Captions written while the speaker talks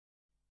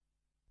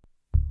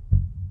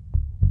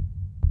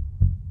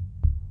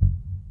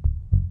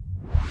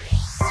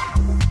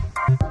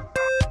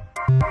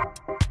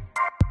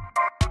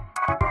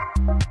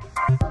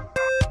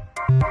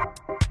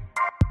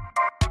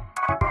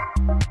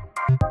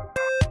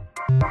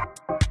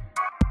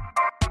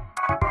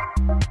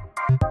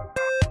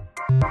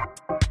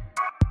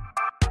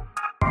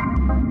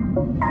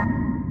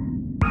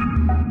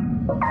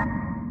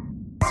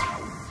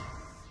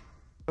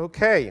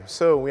Okay,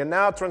 so we are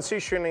now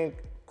transitioning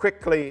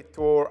quickly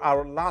to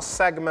our last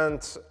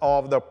segment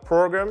of the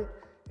program.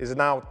 It's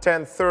now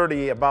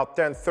 10:30, about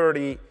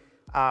 10:30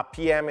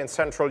 p.m. in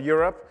Central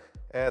Europe.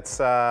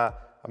 It's a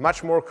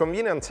much more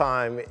convenient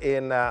time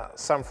in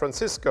San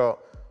Francisco,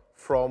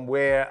 from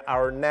where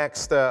our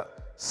next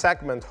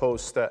segment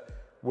host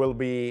will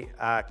be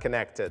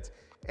connected.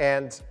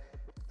 And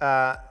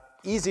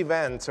his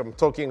event, I'm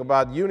talking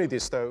about Unity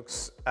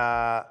Stokes,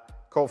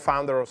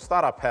 co-founder of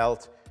Startup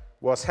Health,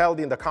 was held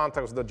in the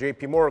context of the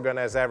JP Morgan,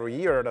 as every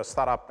year, the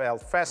Startup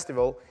Health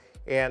Festival.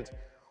 And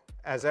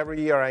as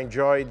every year, I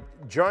enjoyed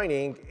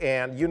joining,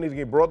 and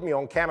Unity brought me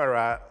on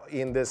camera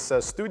in this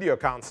studio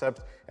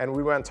concept, and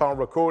we went on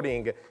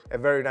recording a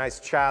very nice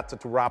chat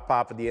to wrap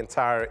up the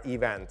entire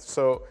event.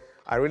 So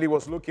I really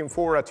was looking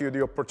forward to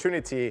the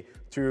opportunity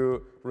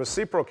to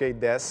reciprocate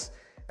this.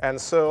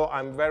 And so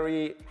I'm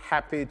very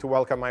happy to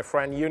welcome my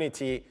friend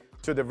Unity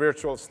to the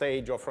virtual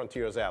stage of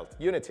Frontiers Health.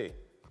 Unity.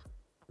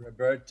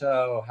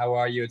 Roberto, how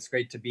are you? It's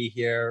great to be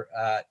here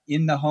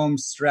in the home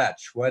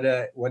stretch. What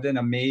an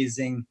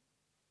amazing,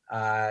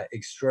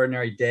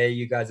 extraordinary day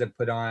you guys have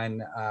put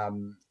on,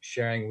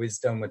 sharing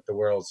wisdom with the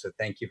world. So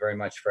thank you very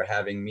much for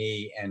having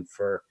me and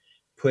for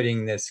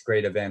putting this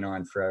great event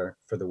on for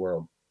the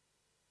world.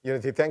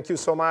 Unity, thank you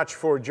so much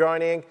for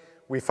joining.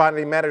 We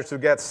finally managed to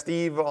get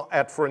Steve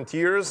at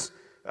Frontiers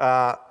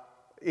from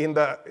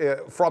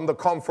the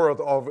comfort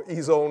of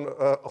his own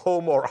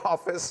home or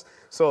office.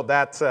 So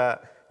that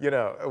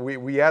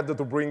we had to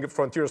bring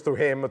Frontiers to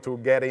him to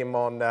get him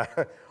on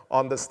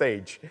the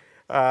stage.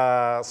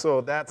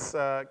 So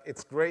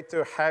it's great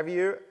to have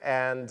you,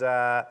 and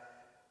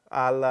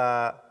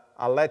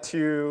I'll let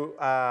you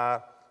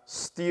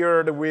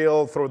steer the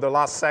wheel through the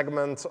last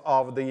segment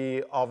of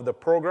the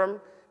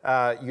program.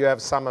 You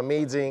have some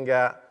amazing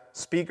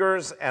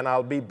speakers, and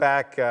I'll be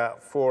back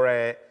for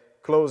a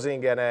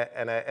closing and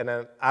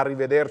an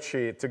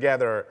arrivederci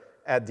together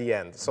at the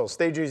end. So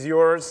stage is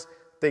yours.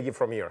 Take it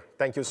from here.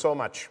 Thank you so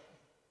much.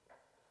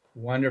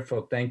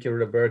 Wonderful. Thank you,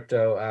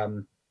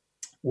 Roberto.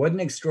 What an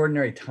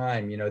extraordinary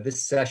time.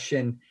 This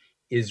session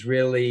is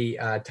really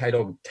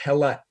titled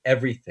Tele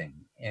Everything.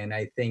 And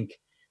I think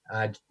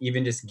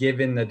even just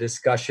given the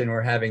discussion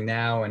we're having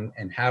now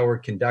and how we're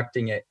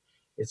conducting it,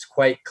 it's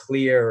quite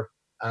clear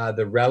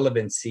the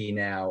relevancy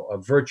now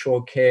of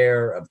virtual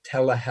care, of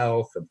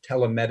telehealth, of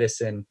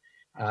telemedicine.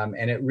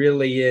 And it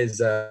really is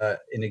an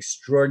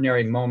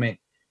extraordinary moment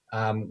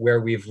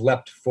where we've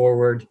leapt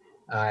forward.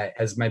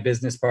 As my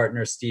business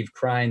partner, Steve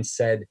Krein,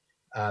 said,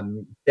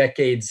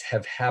 decades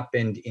have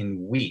happened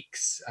in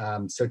weeks.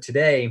 So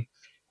today,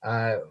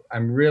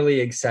 I'm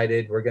really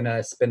excited. We're going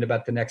to spend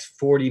about the next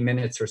 40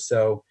 minutes or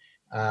so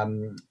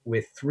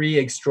with three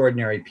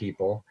extraordinary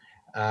people,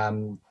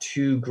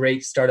 two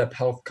great startup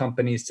health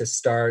companies to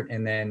start,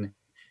 and then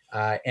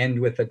end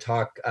with a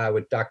talk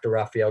with Dr.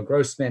 Raphael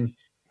Grossman,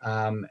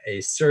 a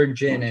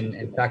surgeon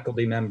and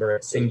faculty member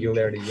at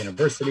Singularity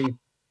University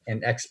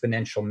and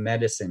Exponential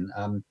Medicine.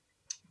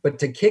 But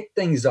to kick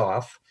things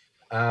off,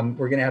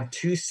 we're going to have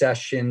two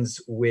sessions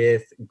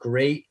with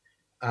great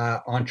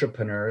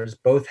entrepreneurs,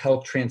 both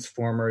health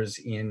transformers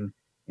in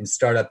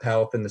startup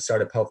health and the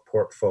startup health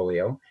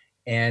portfolio.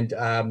 And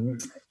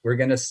we're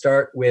going to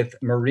start with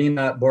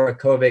Marina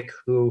Borakovic,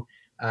 who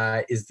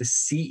is the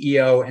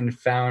CEO and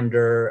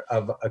founder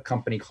of a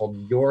company called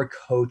Your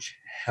Coach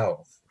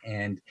Health.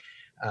 And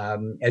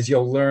as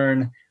you'll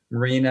learn,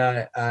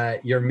 Marina,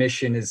 your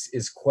mission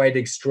is quite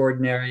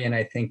extraordinary, and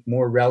I think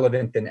more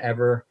relevant than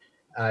ever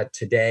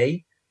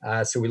today.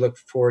 So we look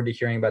forward to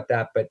hearing about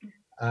that. But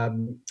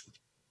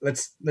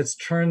let's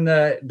turn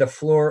the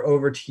floor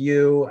over to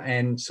you,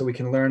 and so we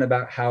can learn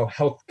about how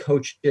health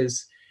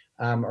coaches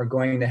are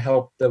going to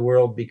help the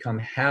world become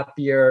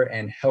happier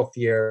and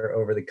healthier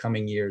over the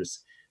coming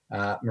years.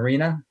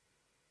 Marina,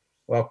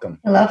 welcome.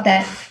 I love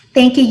that.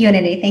 Thank you,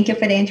 Unity. Thank you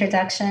for the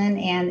introduction,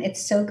 and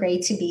it's so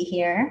great to be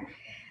here.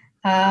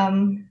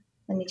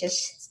 Let me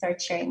just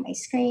start sharing my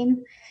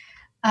screen.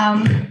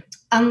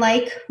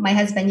 Unlike my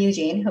husband,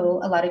 Eugene, who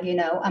a lot of you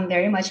know, I'm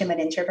very much an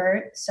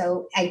introvert.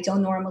 So I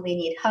don't normally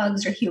need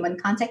hugs or human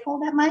contact all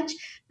that much,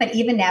 but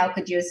even now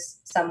could use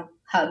some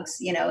hugs.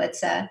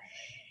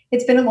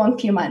 It's been a long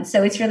few months.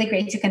 So it's really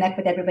great to connect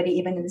with everybody,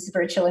 even in this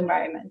virtual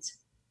environment.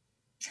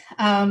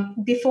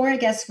 Before I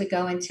guess we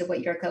go into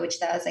what Your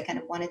Coach does, I kind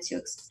of wanted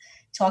to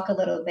talk a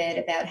little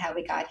bit about how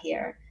we got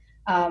here.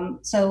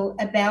 So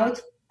about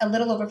a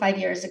little over 5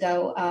 years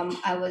ago,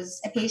 I was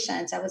a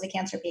patient. I was a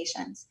cancer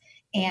patient.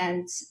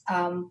 And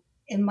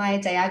in my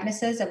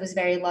diagnosis, I was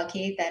very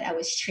lucky that I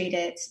was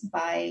treated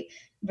by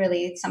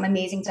really some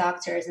amazing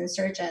doctors and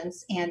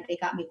surgeons, and they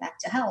got me back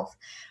to health.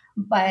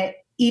 But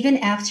even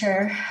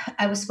after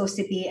I was supposed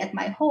to be at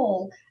my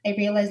whole, I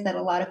realized that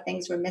a lot of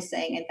things were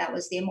missing, and that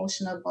was the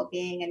emotional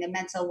well-being and the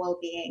mental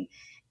well-being.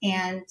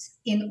 And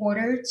in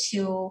order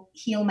to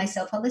heal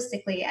myself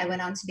holistically, I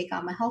went on to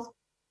become a health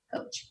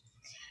coach.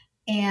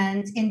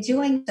 And in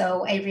doing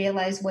so, I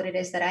realized what it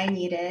is that I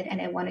needed,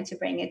 and I wanted to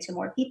bring it to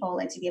more people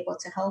and to be able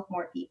to help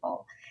more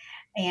people.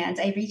 And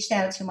I reached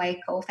out to my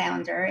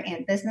co-founder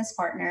and business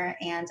partner,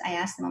 and I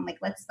asked them, I'm like,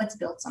 let's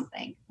build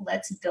something.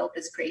 Let's build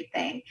this great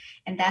thing.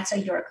 And that's how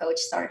Your Coach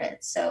started.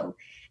 So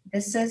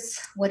this is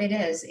what it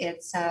is.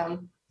 It's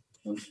 1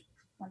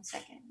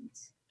 second.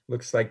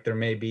 Looks like there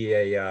may be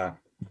a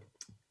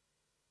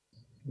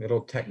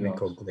little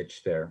technical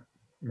glitch there.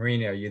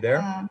 Marina, are you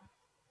there?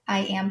 I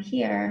am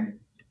here.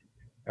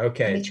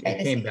 Okay, Let me try it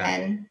this came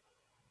again.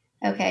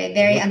 back. Okay,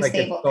 very Looks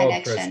unstable like it stalled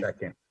connection. for a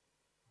second.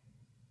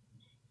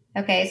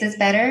 Okay, is this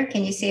better?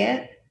 Can you see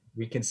it?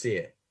 We can see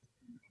it.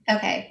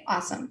 Okay,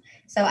 awesome.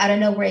 So I don't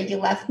know where you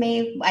left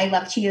me. I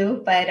left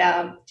you, but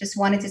just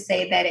wanted to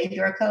say that at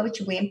Your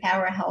Coach, we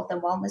empower health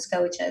and wellness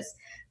coaches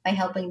by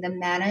helping them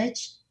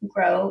manage,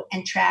 grow,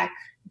 and track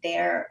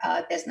their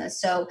business.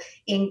 So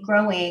in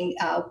growing,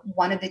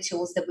 one of the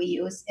tools that we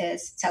use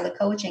is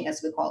telecoaching,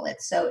 as we call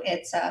it. So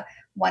it's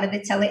one of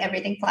the tele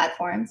everything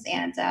platforms,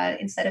 and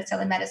instead of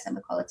telemedicine,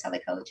 we call it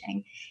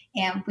telecoaching.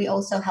 And we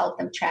also help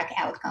them track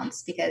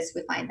outcomes because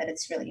we find that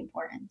it's really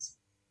important.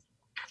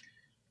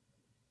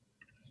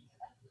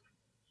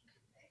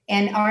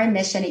 And our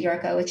mission at Your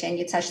Coach, and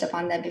you touched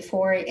upon that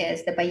before,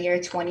 is that by year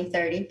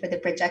 2030, for the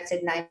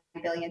projected 9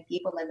 billion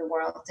people in the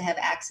world to have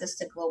access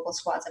to global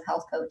squads of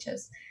health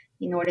coaches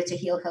in order to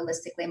heal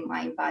holistically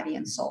mind, body,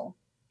 and soul.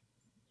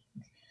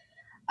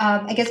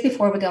 I guess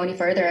before we go any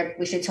further,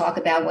 we should talk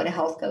about what a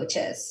health coach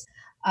is.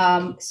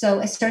 So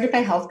a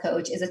certified health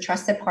coach is a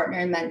trusted partner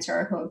and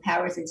mentor who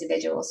empowers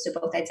individuals to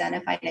both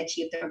identify and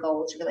achieve their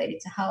goals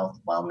related to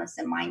health, wellness,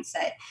 and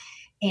mindset.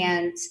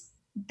 And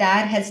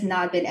that has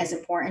not been as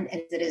important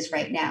as it is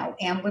right now.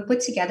 And we put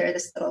together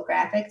this little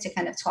graphic to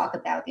kind of talk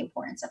about the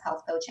importance of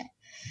health coaching.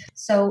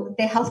 So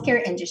the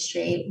healthcare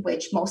industry,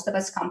 which most of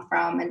us come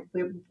from and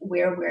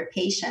where we're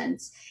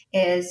patients,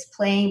 is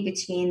playing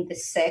between the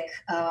sick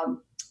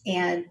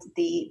and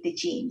the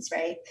genes,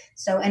 right?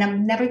 So, and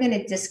I'm never going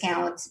to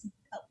discount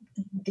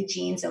the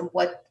genes and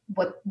what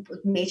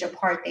major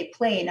part they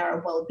play in our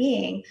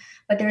well-being,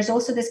 but there's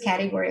also this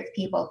category of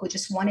people who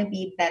just want to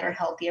be better,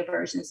 healthier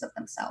versions of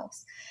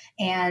themselves.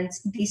 And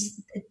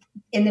these,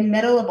 in the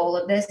middle of all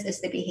of this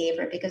is the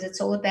behavior, because it's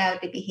all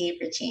about the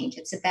behavior change.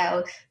 It's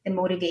about the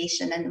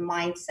motivation and the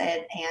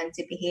mindset and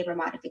the behavior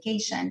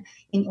modification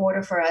in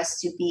order for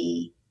us to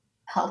be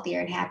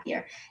healthier and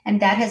happier.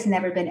 And that has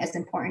never been as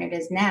important as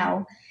it is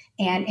now.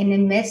 And in the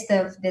midst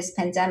of this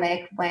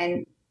pandemic,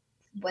 when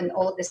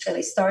all of this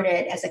really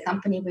started, as a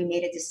company, we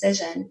made a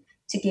decision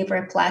to give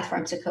our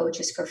platform to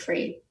coaches for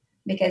free,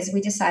 because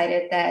we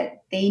decided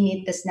that they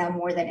need this now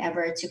more than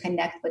ever to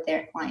connect with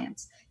their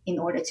clients in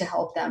order to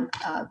help them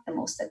the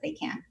most that they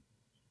can.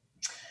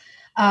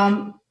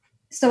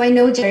 So I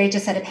know Jerry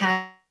just had a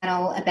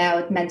panel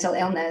about mental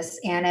illness,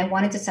 and I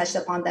wanted to touch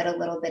upon that a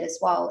little bit as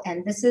well.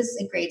 And this is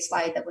a great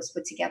slide that was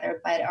put together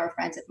by our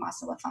friends at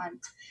Masala Fund.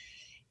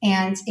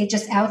 And it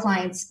just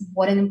outlines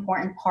what an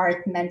important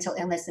part mental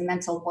illness and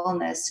mental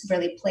wellness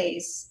really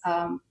plays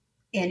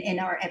in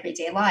our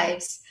everyday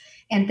lives.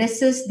 And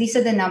these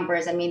are the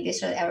numbers. I mean,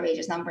 these are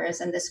outrageous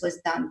numbers, and this was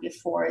done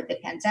before the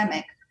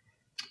pandemic.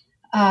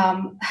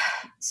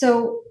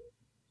 So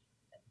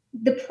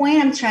the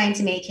point I'm trying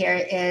to make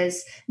here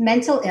is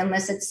mental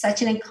illness, it's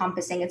such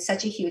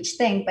a huge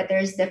thing, but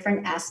there's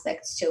different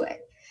aspects to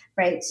it.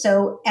 Right.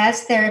 So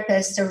as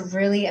therapists are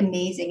really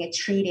amazing at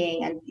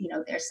treating, and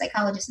they're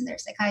psychologists and they're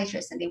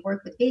psychiatrists and they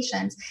work with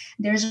patients,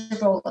 there's a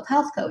role of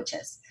health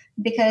coaches,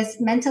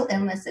 because mental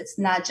illness, it's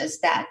not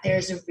just that,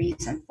 there's a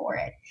reason for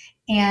it.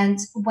 And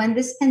when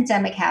this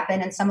pandemic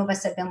happened, and some of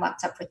us have been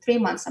locked up for 3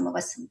 months, some of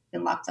us have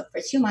been locked up for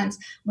 2 months,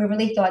 we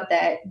really thought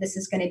that this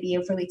is going to be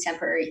a really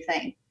temporary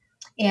thing.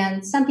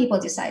 And some people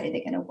decided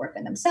they're going to work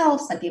on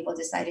themselves. Some people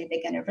decided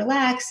they're going to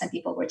relax. Some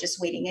people were just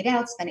waiting it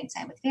out, spending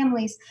time with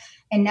families.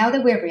 And now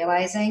that we're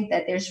realizing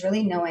that there's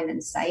really no end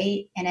in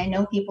sight, and I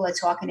know people are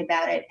talking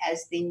about it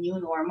as the new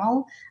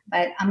normal,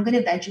 but I'm going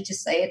to venture to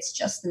say it's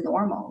just the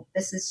normal.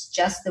 This is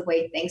just the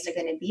way things are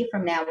going to be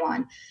from now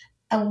on.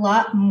 A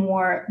lot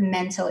more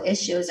mental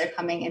issues are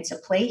coming into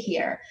play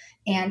here,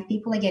 and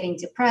people are getting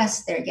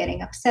depressed. They're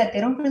getting upset.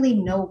 They don't really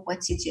know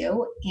what to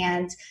do.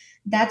 And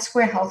that's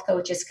where health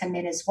coaches come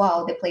in as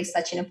well. They play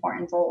such an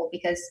important role,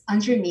 because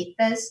underneath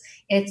this,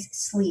 it's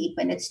sleep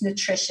and it's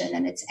nutrition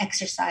and it's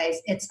exercise.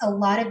 It's a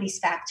lot of these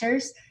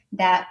factors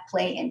that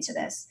play into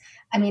this.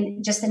 I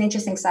mean, just an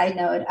interesting side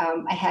note,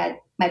 I had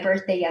my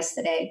birthday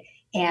yesterday,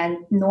 and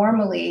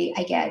normally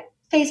I get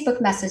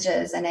Facebook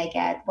messages and I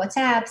get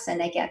WhatsApps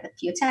and I get a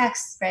few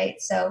texts, right?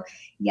 So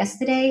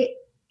yesterday,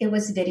 it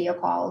was video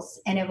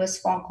calls and it was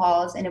phone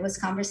calls and it was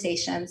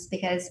conversations,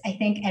 because I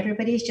think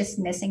everybody's just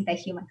missing that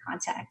human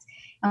contact.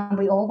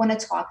 We all want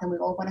to talk and we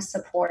all want to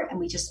support and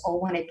we just all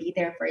want to be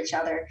there for each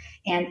other.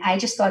 And I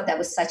just thought that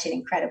was such an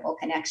incredible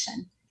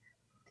connection.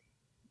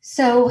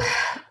 So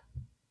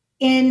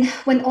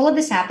when all of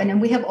this happened, and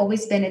we have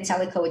always been a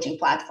telecoaching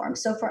platform.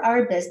 So for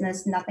our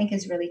business, nothing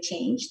has really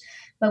changed.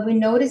 But we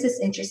noticed this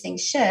interesting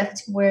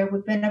shift where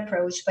we've been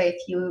approached by a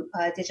few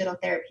digital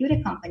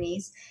therapeutic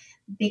companies,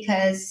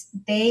 because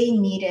they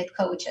needed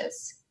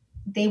coaches.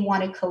 they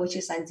wanted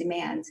coaches on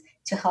demand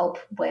to help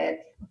with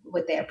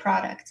their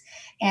product.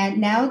 And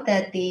now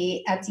that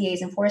the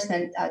FDA's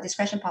enforcement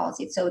discretion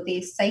policy, so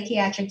the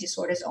psychiatric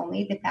disorders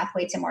only, the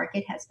pathway to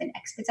market has been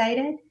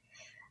expedited.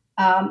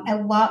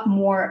 A lot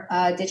more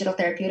digital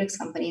therapeutics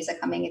companies are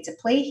coming into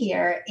play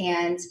here,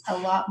 and a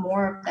lot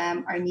more of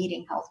them are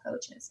needing health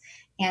coaches.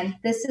 And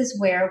this is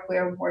where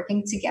we're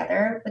working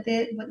together with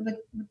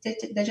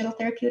digital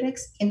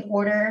therapeutics in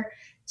order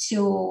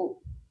to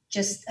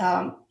just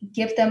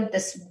give them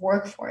this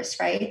workforce,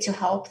 right? To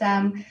help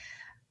them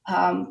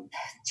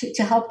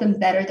to help them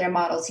better their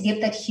models, to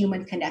give that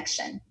human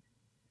connection.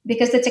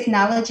 Because the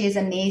technology is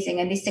amazing,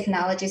 and these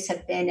technologies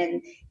have been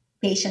in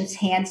patients'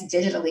 hands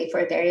digitally for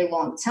a very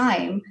long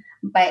time,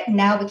 but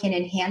now we can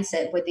enhance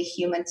it with the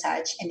human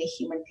touch and the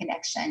human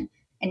connection,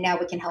 and now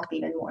we can help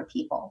even more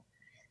people.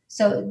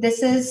 So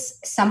this is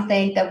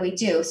something that we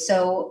do.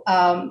 So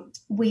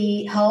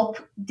we help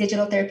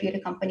digital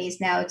therapeutic companies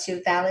now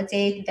to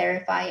validate,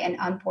 verify, and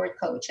onboard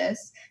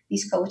coaches,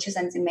 these coaches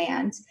on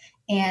demand.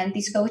 And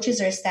these coaches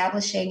are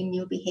establishing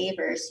new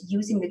behaviors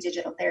using the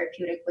digital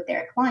therapeutic with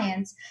their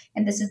clients.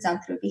 And this is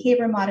done through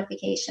behavior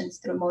modifications,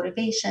 through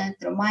motivation,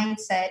 through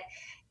mindset,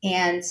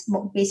 and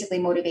basically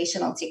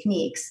motivational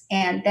techniques.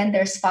 And then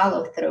there's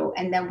follow through,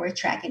 and then we're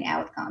tracking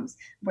outcomes.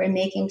 We're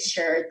making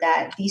sure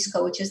that these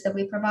coaches that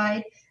we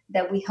provide,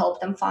 that we help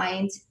them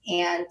find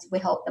and we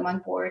help them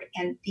on board.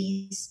 And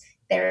these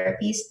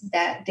therapies,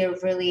 that they're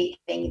really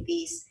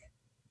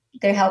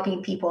they're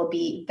helping people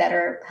be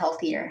better,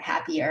 healthier,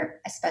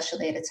 happier,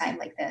 especially at a time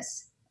like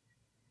this.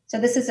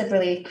 So this is a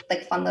really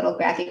fun little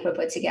graphic we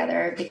put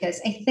together, because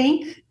I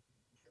think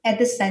at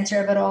the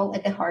center of it all,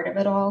 at the heart of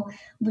it all,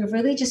 we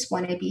really just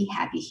want to be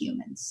happy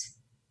humans.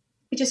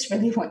 We just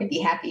really want to be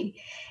happy.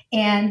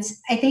 And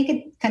I think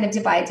it kind of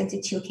divides into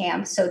two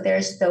camps. So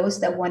there's those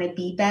that want to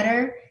be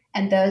better,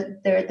 and there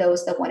are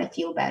those that want to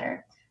feel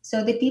better.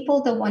 So the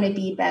people that want to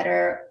be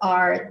better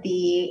are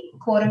the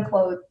quote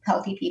unquote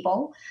healthy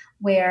people,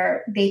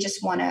 where they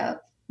just want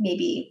to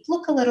maybe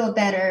look a little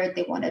better.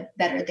 They want to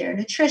better their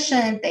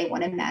nutrition. They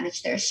want to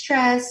manage their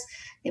stress.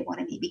 They want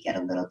to maybe get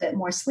a little bit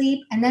more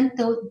sleep. And then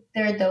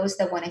there are those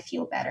that want to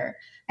feel better.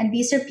 And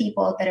these are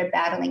people that are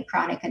battling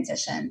chronic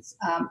conditions.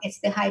 It's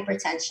the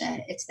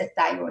hypertension, it's the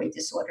thyroid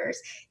disorders,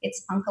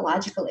 it's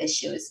oncological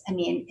issues. I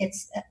mean,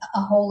 it's a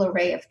whole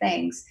array of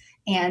things.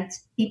 And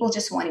people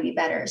just want to be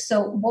better.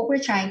 So what we're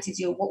trying to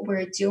do, what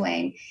we're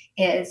doing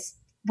is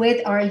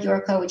with our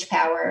Your Coach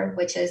Power,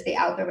 which is the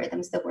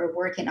algorithms that we're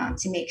working on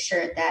to make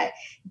sure that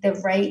the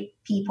right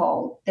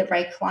people, the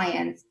right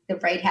clients, the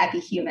right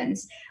happy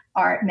humans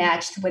are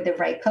matched with the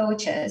right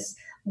coaches,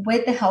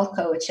 with the health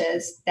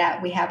coaches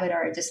that we have at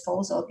our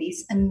disposal,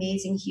 these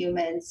amazing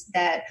humans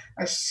that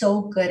are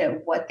so good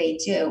at what they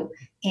do.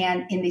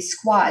 And in these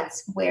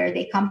squads where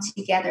they come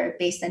together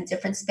based on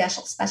different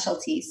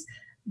specialties,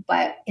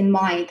 but in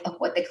mind of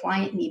what the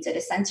client needs at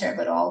the center of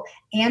it all.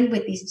 And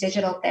with these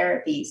digital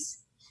therapies,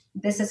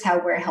 this is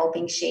how we're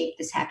helping shape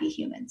these happy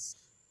humans.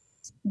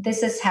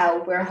 This is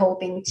how we're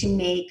hoping to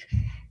make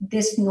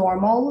this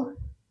normal,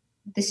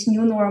 this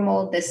new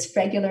normal, this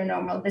regular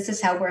normal. This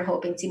is how we're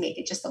hoping to make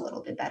it just a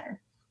little bit better.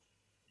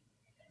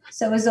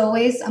 So as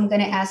always, I'm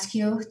going to ask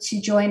you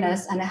to join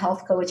us on a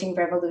health coaching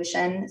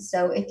revolution.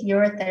 So if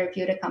you're a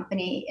therapeutic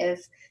company,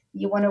 if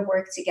you want to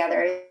work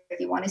together, if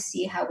you want to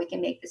see how we can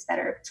make this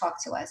better,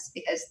 talk to us,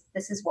 because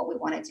this is what we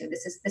want to do.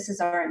 This is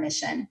our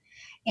mission.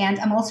 And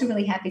I'm also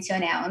really happy to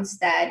announce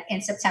that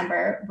in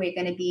September, we're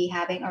going to be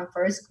having our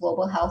first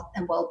global health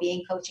and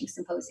well-being coaching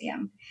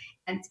symposium.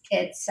 And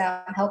it's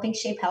helping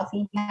shape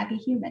healthy, happy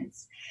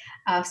humans.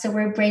 So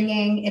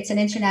it's an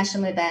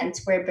international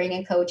event. We're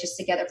bringing coaches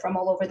together from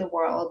all over the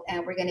world,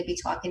 and we're going to be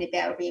talking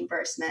about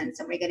reimbursements,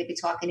 and we're going to be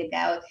talking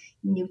about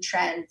new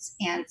trends.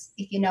 And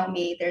if you know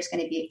me, there's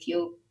going to be a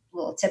few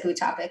little taboo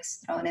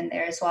topics thrown in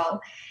there as well,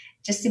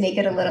 just to make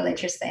it a little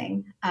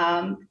interesting.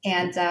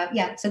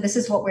 So this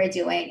is what we're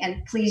doing,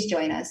 and please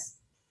join us.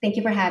 Thank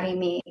you for having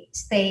me.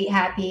 Stay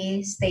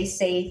happy, stay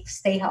safe,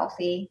 stay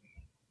healthy,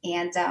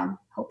 and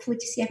hopefully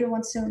to see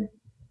everyone soon.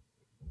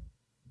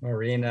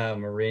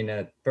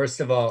 Marina, first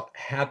of all,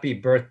 happy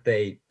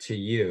birthday to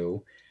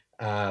you.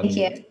 Thank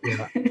you.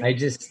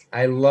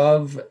 I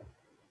love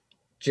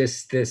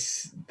just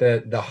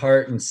the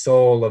heart and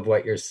soul of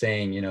what you're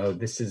saying.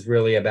 This is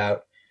really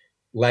about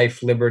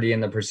life, liberty,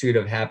 and the pursuit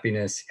of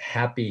happiness,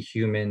 happy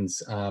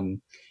humans.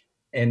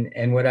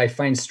 And what I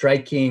find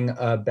striking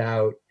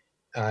about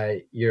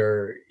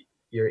your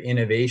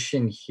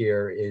innovation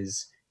here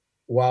is,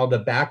 while the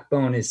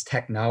backbone is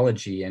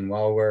technology, and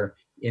while we're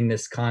in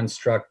this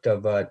construct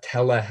of a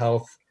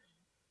telehealth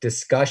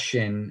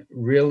discussion,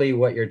 really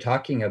what you're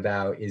talking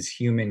about is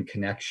human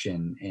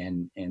connection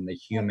and the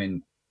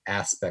human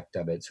aspect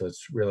of it. So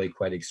it's really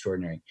quite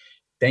extraordinary.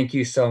 Thank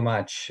you so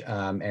much.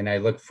 And I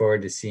look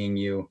forward to seeing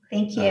you.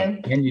 Thank you.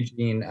 And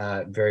Eugene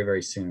very,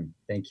 very soon.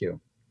 Thank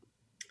you.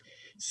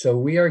 So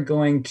we are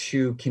going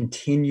to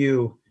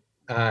continue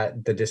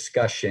the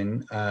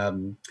discussion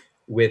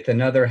with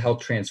another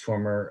health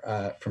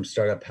transformer from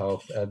Startup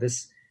Health.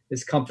 This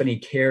this company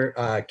Care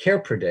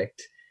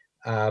Predict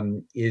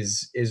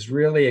is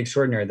really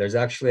extraordinary. There's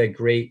actually a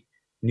great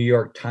New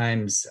York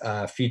Times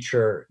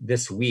feature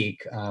this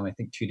week, I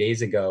think 2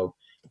 days ago,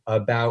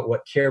 about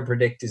what Care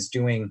Predict is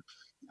doing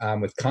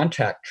with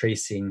contact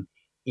tracing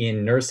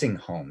in nursing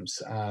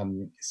homes.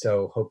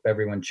 So hope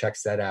everyone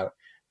checks that out.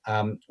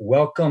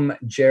 Welcome,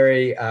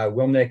 Jerry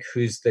Wilnick,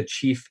 who's the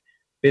Chief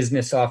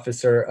Business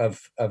Officer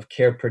of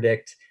Care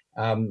Predict,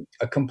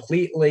 a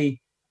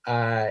completely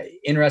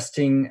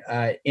interesting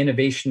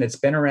innovation that's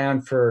been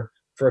around for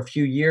a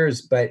few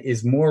years, but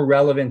is more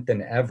relevant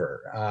than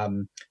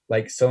ever.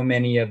 Like so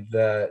many of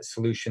the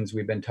solutions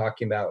we've been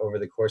talking about over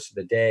the course of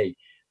the day.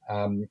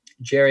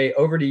 Jerry,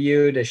 over to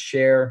you to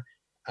share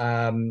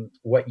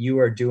what you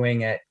are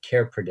doing at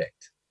Care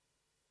Predict.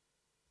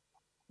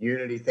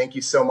 Unity, thank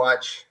you so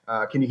much.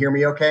 Can you hear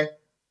me okay?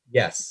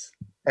 Yes.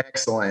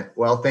 Excellent.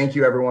 Well, thank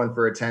you everyone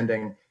for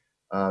attending.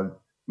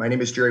 My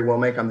name is Jerry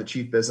Wilmick. I'm the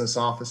Chief Business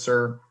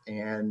Officer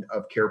and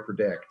of Care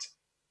Predict.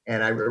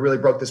 And I really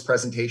broke this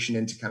presentation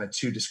into kind of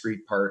two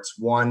discrete parts.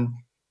 One,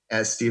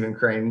 as Stephen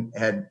Crane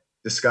had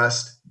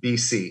discussed,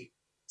 BC.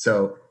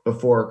 So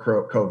before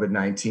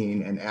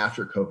COVID-19 and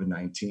after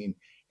COVID-19,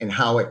 and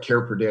how at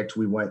Care Predict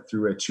we went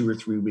through a 2 or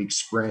 3 week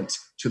sprint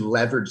to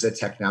leverage the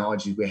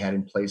technology we had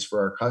in place for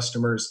our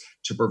customers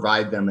to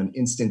provide them an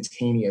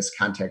instantaneous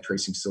contact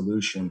tracing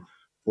solution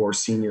for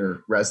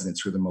senior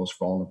residents who are the most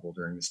vulnerable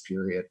during this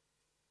period.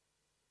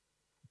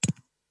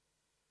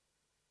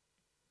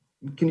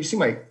 Can you see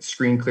my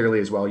screen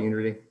clearly as well,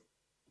 Unity?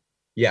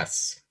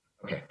 Yes.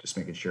 Okay, just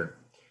making sure.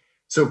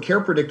 So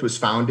Care Predict was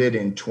founded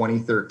in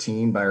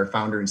 2013 by our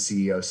founder and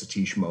CEO,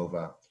 Satish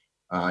Mova,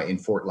 in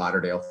Fort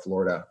Lauderdale,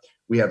 Florida.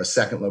 We have a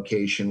second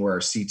location where our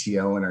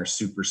CTO and our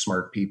super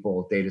smart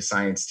people, data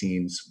science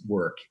teams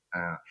work.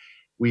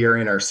 We are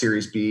in our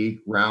Series B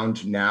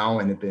round now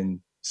and have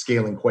been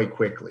scaling quite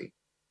quickly.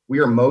 We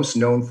are most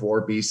known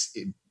for,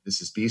 BC,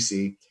 this is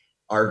BC,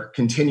 our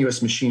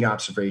continuous machine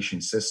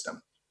observation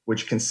system,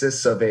 which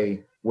consists of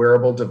a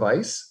wearable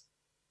device,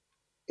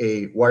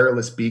 a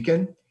wireless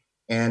beacon,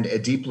 and a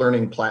deep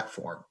learning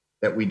platform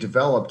that we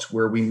developed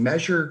where we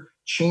measure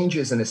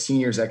changes in a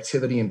senior's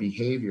activity and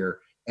behavior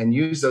and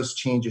use those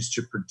changes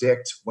to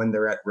predict when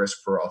they're at risk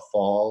for a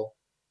fall,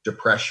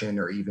 depression,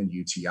 or even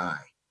UTI.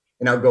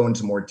 And I'll go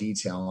into more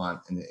detail on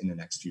in the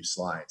next few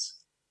slides.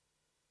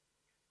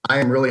 I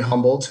am really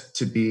humbled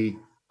to be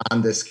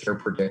on this Care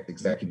Predict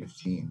executive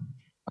team.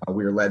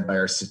 We are led by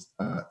our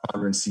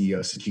founder and CEO,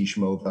 Satish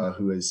Mova,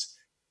 who has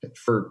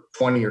for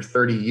 20 or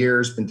 30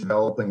 years been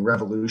developing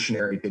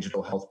revolutionary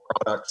digital health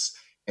products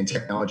and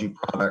technology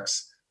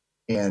products.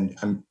 And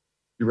I'm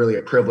really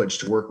a privilege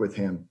to work with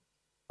him.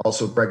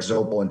 Also, Greg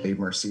Zobel and Dave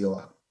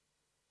Marcilla.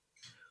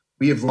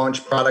 We have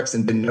launched products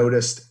and been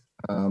noticed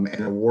and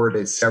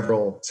awarded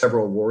several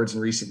awards in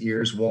recent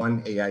years.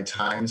 One, AI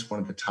Times, one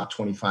of the top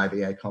 25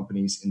 AI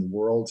companies in the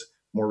world.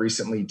 More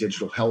recently,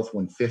 Digital Health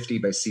 150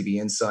 by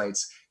CB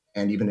Insights,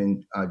 and even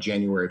in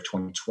January of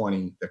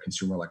 2020, the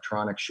Consumer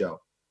Electronics Show.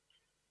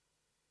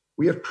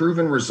 We have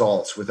proven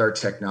results with our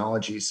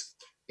technologies,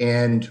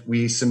 and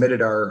we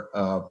submitted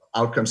our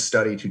outcome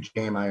study to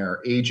JMIR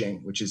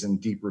Aging, which is in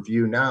deep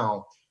review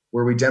now,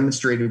 where we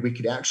demonstrated we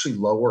could actually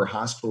lower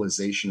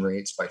hospitalization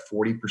rates by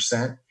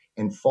 40%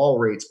 and fall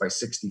rates by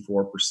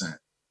 64%. And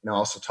I'll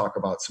also talk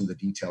about some of the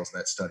details of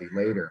that study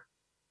later.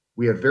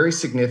 We have very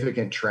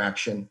significant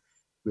traction.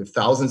 We have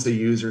thousands of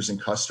users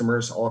and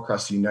customers all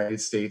across the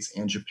United States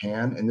and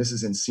Japan, and this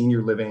is in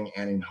senior living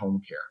and in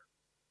home care.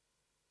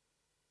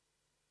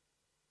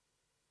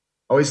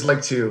 I always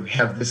like to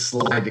have this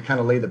slide to kind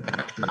of lay the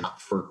backdrop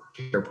for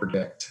Care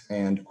Predict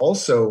and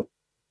also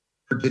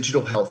for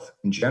digital health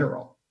in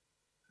general.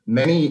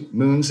 Many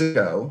moons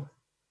ago,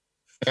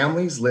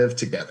 families lived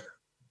together.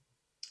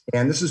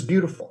 And this is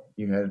beautiful.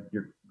 You had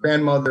your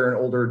grandmother, an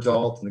older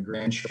adult, and the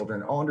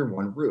grandchildren all under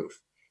one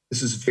roof.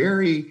 This is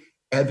very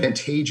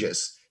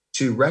advantageous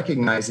to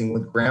recognizing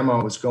when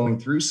grandma was going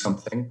through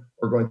something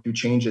or going through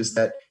changes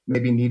that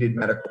maybe needed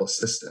medical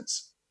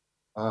assistance.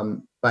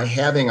 By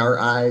having our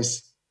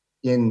eyes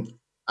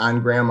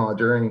on grandma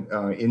during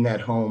in that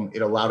home,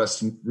 it allowed us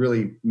to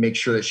really make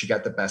sure that she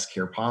got the best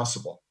care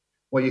possible.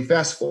 Well, you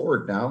fast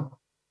forward now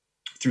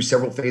through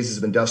several phases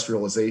of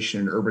industrialization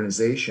and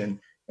urbanization,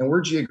 and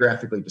we're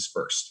geographically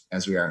dispersed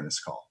as we are in this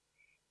call.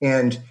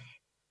 And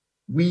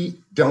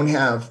we don't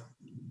have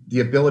the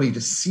ability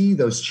to see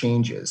those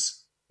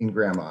changes in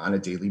grandma on a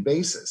daily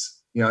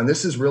basis. And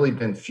this has really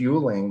been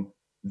fueling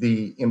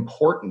the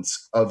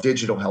importance of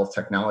digital health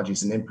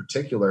technologies, and in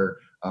particular,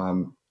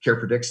 Care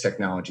Predict's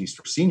technologies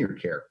for senior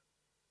care.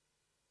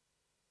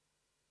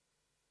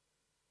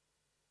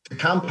 To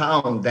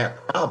compound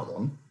that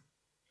problem,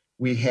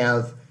 we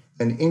have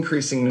an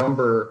increasing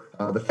number,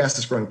 the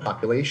fastest growing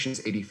population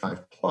is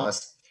 85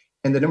 plus,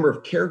 and the number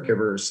of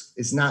caregivers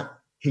is not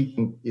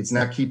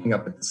keeping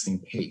up at the same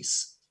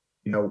pace.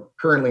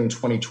 Currently in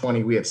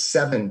 2020, we have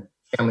 7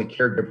 family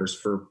caregivers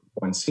for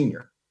 1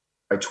 senior.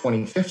 By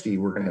 2050,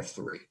 we're going to have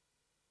 3.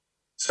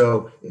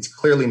 So it's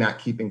clearly not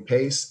keeping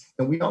pace.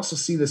 And we also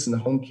see this in the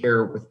home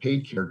care with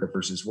paid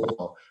caregivers as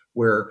well,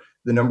 where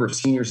the number of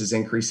seniors is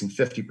increasing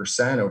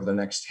 50% over the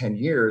next 10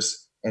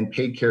 years, and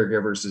paid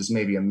caregivers is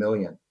maybe 1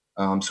 million.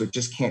 So it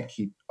just can't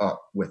keep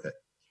up with it.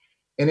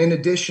 And in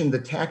addition, the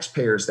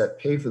taxpayers that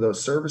pay for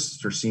those services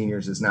for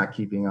seniors is not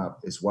keeping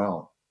up as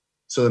well.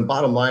 So the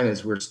bottom line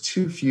is we're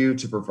too few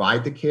to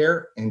provide the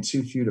care and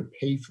too few to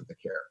pay for the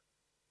care.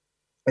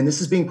 And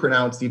this is being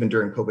pronounced even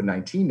during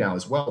COVID-19 now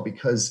as well,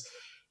 because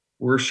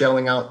we're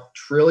shelling out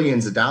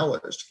trillions of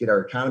dollars to get our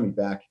economy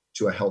back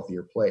to a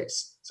healthier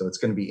place. So it's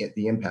going to be,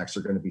 the impacts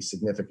are going to be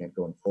significant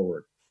going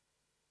forward.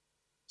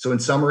 So in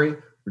summary,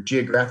 we're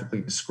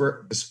geographically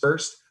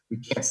dispersed. We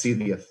can't see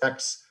the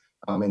effects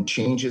and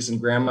changes in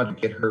grandma to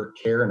get her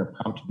care in a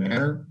prompt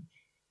manner.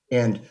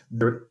 And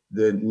the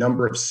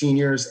number of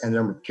seniors and the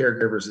number of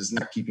caregivers is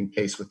not keeping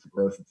pace with the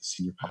growth of the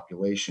senior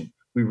population.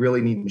 We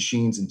really need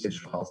machines and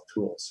digital health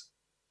tools.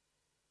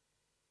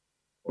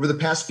 Over the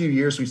past few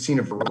years, we've seen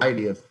a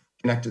variety of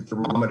connected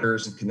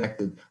thermometers and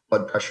connected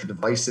blood pressure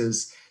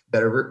devices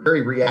that are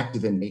very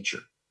reactive in nature.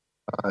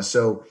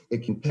 So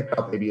it can pick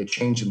up maybe a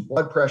change in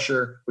blood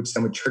pressure, which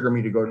then would trigger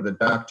me to go to the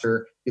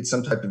doctor, get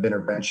some type of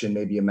intervention,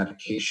 maybe a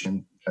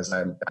medication because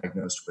I'm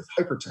diagnosed with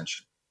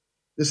hypertension.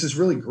 This is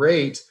really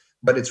great,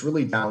 but it's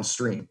really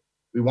downstream.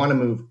 We want to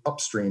move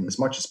upstream as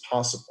much as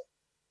possible.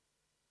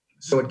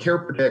 So at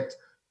CarePredict,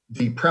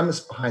 the premise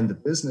behind the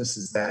business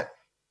is that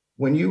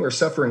when you are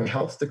suffering a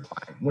health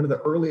decline, one of the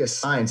earliest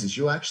signs is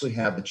you'll actually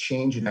have a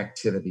change in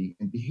activity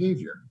and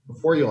behavior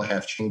before you'll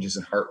have changes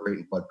in heart rate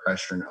and blood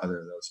pressure and other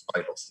of those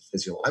vitals, the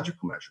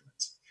physiological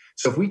measurements.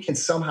 So if we can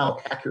somehow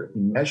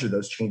accurately measure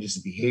those changes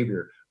in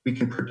behavior, we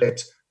can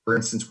predict, for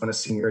instance, when a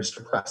senior is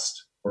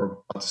depressed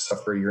or about to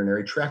suffer a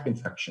urinary tract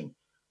infection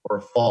or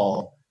a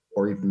fall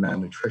or even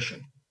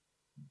malnutrition.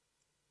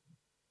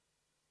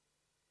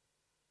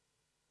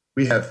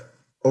 We have,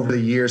 over the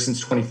years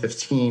since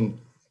 2015,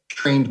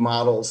 trained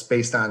models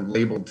based on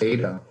labeled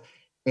data,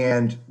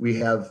 and we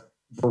have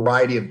a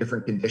variety of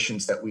different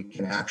conditions that we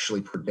can actually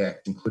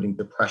predict, including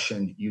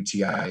depression,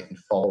 UTI, and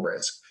fall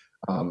risk.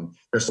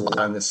 There's a lot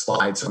on this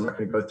slide, so I'm not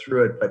going to go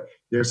through it, but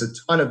there's a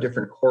ton of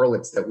different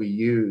correlates that we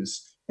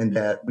use and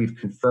that we've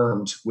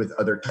confirmed with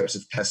other types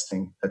of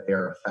testing that they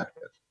are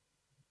effective.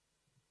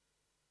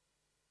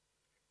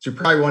 So you're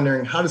probably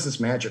wondering, how does this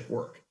magic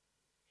work?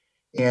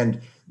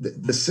 And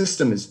the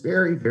system is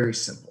very, very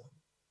simple.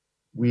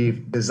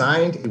 We've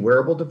designed a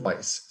wearable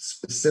device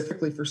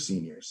specifically for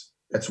seniors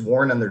that's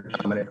worn on their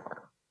dominant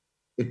arm.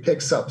 It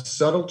picks up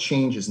subtle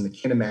changes in the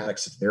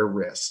kinematics of their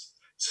wrist,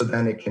 so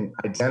then it can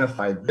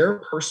identify their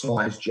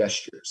personalized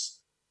gestures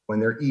when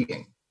they're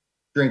eating,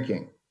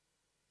 drinking,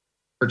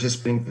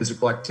 participating in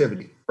physical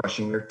activity,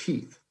 brushing their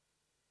teeth,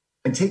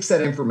 and takes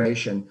that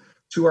information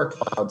to our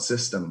cloud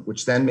system,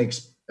 which then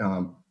makes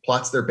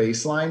plots their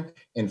baseline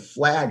and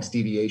flags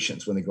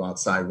deviations when they go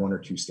outside 1 or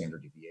 2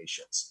 standard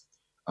deviations.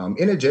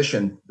 In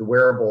addition, the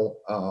wearable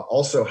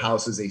also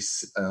houses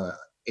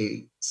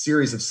a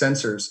series of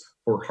sensors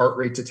for heart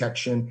rate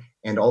detection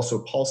and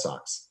also pulse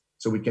ox,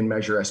 so we can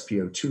measure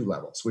SpO2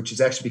 levels, which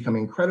is actually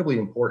becoming incredibly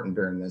important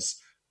during this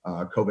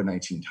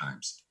COVID-19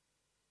 times.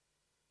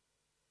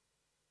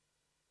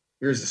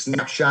 Here's a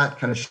snapshot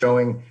kind of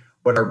showing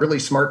what our really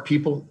smart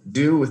people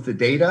do with the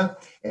data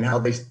and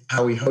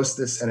how we host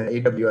this in an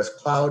AWS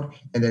cloud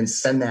and then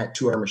send that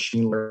to our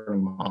machine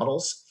learning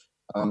models.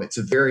 It's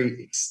a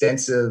very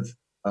extensive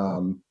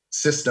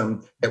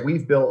system that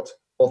we've built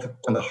both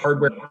on the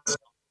hardware side.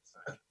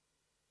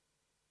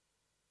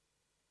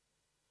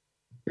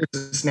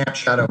 Here's a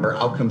snapshot of our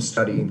outcome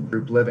study in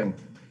group living.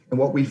 And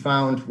what we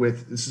found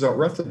this is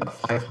roughly about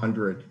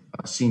 500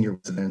 senior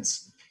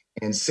residents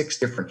in 6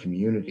 different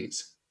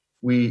communities.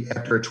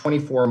 After a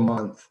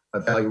 24-month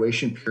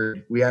evaluation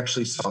period, we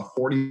actually saw a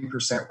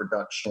 40%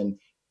 reduction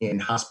in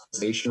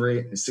hospitalization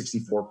rate and a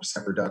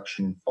 64%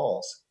 reduction in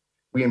falls.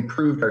 We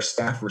improved our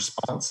staff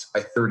response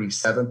by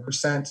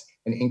 37%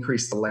 and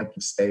increased the length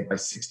of stay by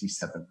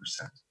 67%.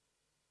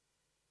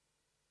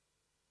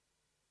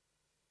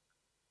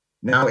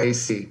 Now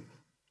AC.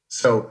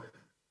 So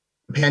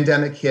the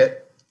pandemic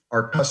hit,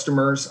 our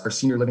customers, our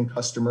senior living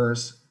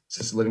customers,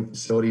 assisted living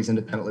facilities,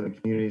 independent living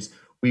communities,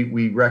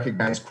 we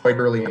recognized quite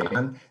early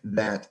on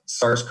that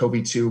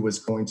SARS-CoV-2 was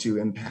going to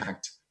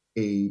impact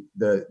the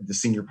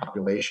senior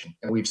population.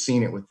 And we've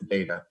seen it with the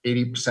data.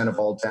 80% of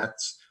all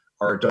deaths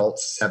are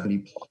adults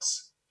 70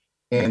 plus.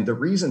 And the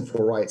reason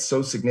for why it's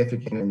so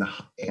significant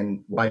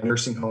and why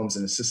nursing homes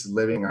and assisted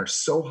living are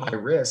so high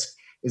risk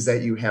is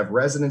that you have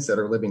residents that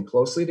are living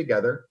closely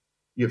together.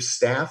 You have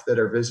staff that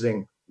are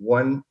visiting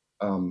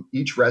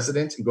each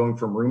resident and going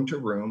from room to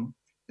room.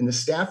 And the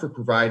staff are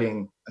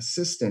providing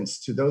assistance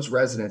to those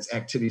residents,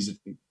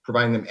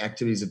 providing them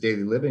activities of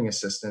daily living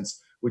assistance,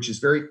 which is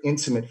very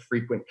intimate,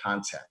 frequent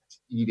contact,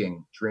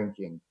 eating,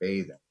 drinking,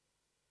 bathing.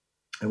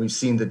 And we've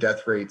seen the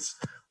death rates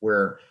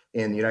where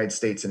in the United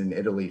States and in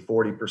Italy,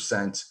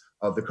 40%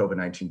 of the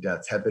COVID-19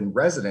 deaths have been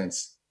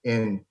residents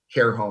in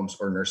care homes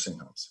or nursing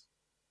homes.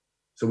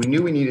 So we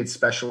knew we needed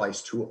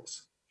specialized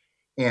tools.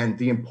 And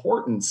the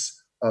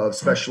importance of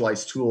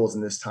specialized tools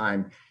in this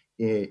time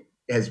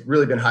has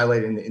really been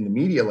highlighted in the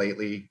media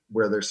lately,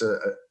 where there's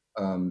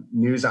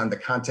news on the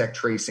contact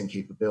tracing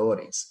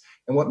capabilities.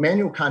 And what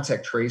manual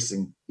contact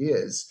tracing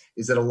is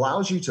it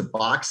allows you to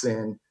box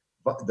in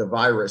the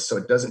virus so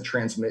it doesn't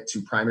transmit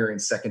to primary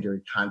and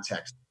secondary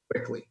contacts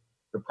quickly.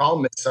 The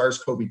problem is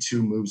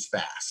SARS-CoV-2 moves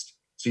fast.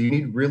 So you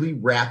need really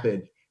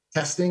rapid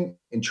testing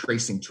and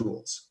tracing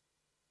tools.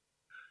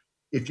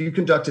 If you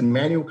conducted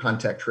manual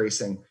contact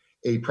tracing,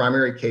 a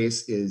primary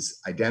case is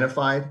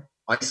identified,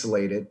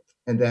 isolated,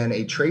 and then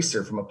a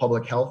tracer from a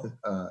public health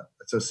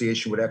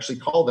association would actually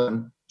call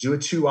them, do a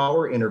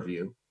 2-hour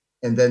interview,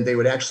 and then they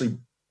would actually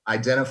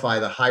identify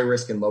the high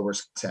risk and low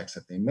risk contacts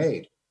that they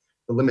made.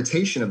 The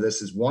limitation of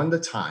this is, one, the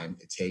time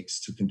it takes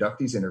to conduct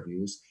these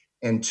interviews,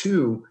 and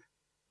two,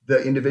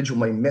 the individual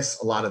may miss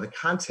a lot of the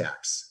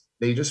contacts.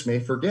 They just may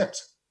forget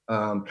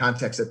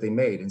contacts that they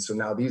made. And so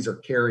now these are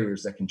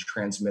carriers that can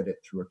transmit it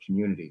through a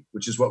community,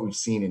 which is what we've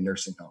seen in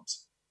nursing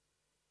homes.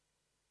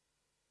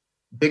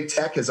 Big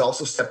tech has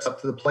also stepped up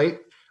to the plate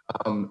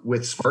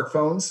with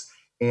smartphones.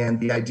 And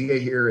the idea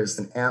here is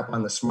an app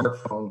on the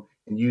smartphone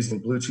and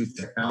using Bluetooth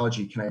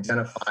technology can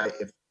identify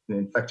if an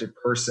infected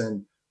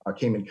person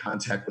came in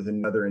contact with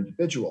another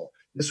individual.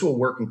 This will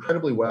work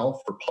incredibly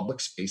well for public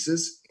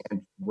spaces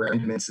and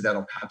random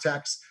incidental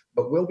contacts,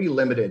 but will be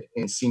limited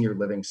in senior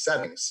living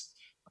settings,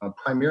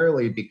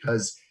 primarily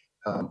because,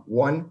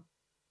 one,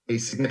 a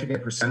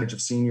significant percentage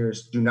of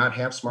seniors do not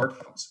have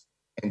smartphones.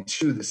 And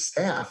two, the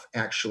staff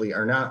actually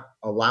are not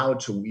allowed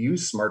to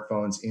use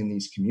smartphones in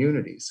these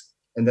communities.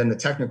 And then the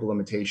technical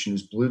limitation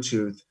is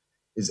Bluetooth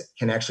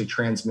can actually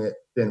transmit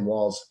thin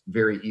walls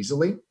very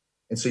easily.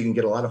 And so you can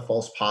get a lot of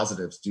false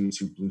positives due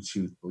to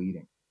Bluetooth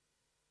bleeding.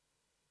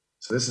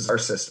 So this is our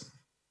system.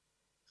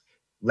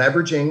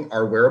 Leveraging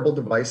our wearable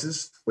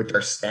devices, which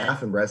our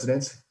staff and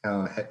residents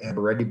have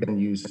already been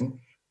using,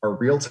 our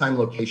real-time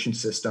location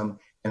system,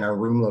 and our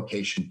room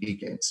location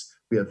beacons.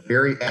 We have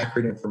very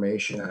accurate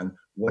information on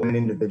when an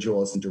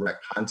individual is in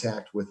direct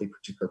contact with a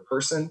particular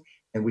person,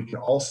 and we can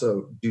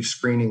also do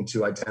screening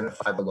to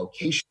identify the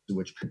location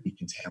which could be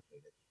contaminated.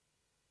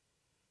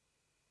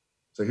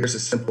 So here's a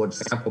simple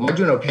example. Am I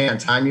doing okay on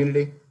time,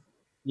 Unity?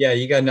 Yeah,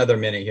 you got another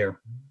minute here.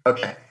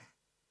 Okay.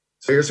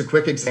 So here's a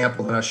quick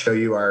example, and I'll show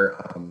you our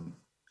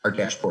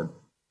dashboard.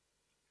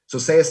 So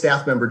say a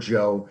staff member,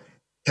 Joe,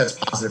 tests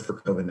positive for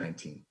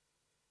COVID-19.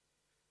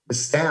 The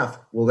staff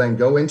will then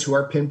go into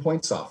our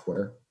Pinpoint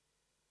software,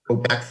 go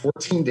back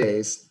 14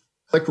 days,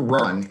 click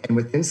run, and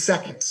within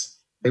seconds,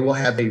 they will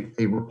have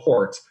a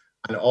report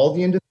on all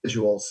the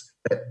individuals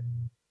that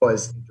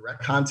was in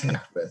direct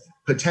contact with,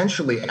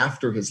 potentially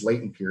after his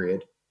latent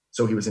period,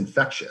 so he was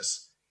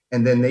infectious.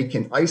 And then they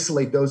can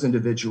isolate those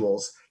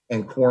individuals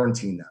and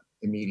quarantine them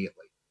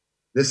immediately.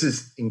 This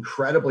is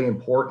incredibly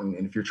important.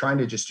 And if you're trying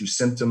to just do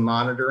symptom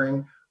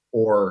monitoring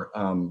or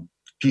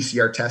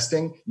PCR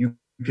testing, you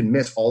can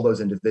miss all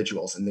those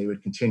individuals and they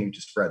would continue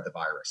to spread the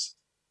virus.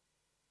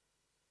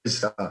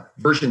 This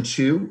version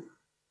 2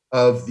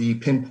 of the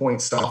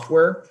Pinpoint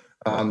software.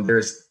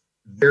 There's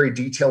very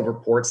detailed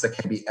reports that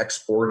can be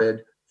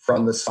exported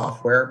from the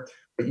software,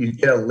 but you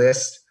get a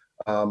list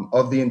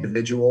of the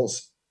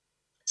individuals.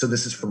 So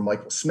this is from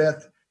Michael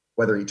Smith,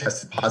 whether he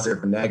tested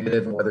positive or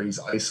negative and whether he's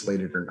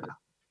isolated or not.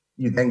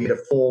 You then get a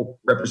full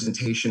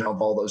representation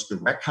of all those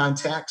direct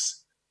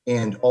contacts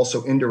and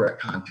also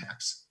indirect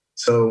contacts.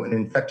 So an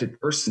infected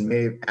person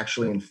may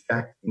actually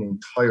infect an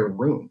entire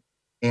room.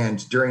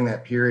 And during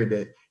that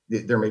period,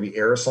 there may be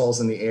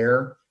aerosols in the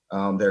air.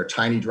 There are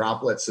tiny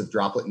droplets of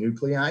droplet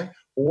nuclei,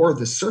 or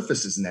the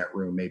surfaces in that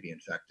room may be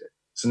infected.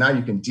 So now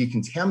you can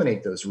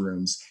decontaminate those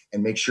rooms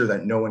and make sure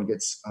that no one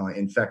gets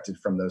infected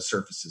from those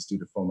surfaces due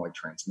to foam-like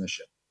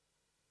transmission.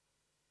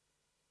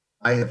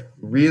 I have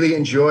really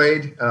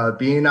enjoyed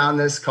being on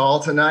this call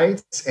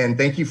tonight, and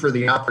thank you for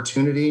the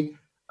opportunity.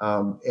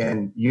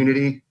 And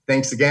Unity,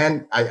 thanks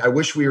again. I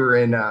wish we were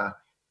in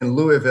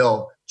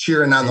Louisville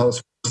cheering on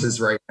those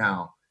horses right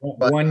now.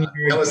 But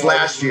that was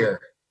last year.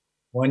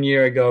 1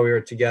 year ago, we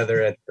were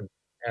together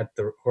at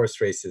the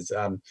horse races.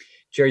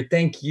 Jerry,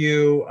 thank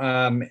you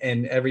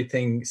and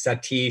everything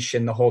Satish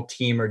and the whole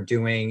team are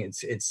doing.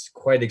 It's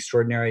quite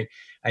extraordinary.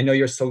 I know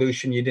your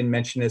solution, you didn't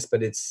mention this,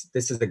 but this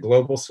is a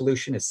global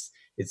solution.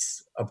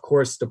 It's of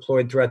course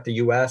deployed throughout the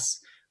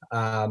US,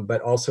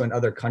 but also in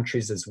other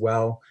countries as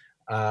well.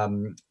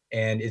 And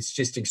it's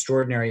just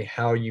extraordinary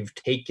how you've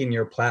taken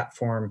your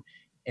platform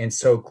and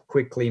so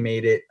quickly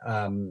made it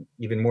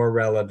even more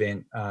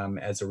relevant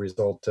as a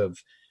result of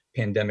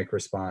pandemic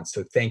response.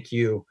 So thank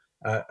you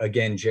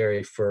again,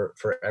 Jerry, for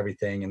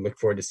everything, and look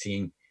forward to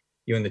seeing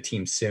you and the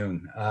team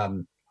soon.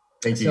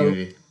 Thank you,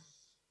 Unity.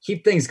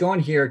 Keep things going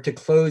here. To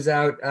close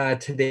out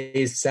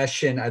today's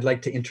session, I'd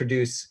like to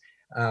introduce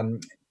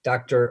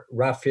Dr.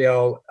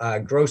 Raphael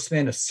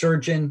Grossman, a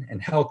surgeon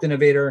and health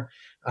innovator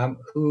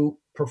who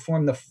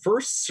performed the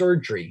first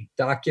surgery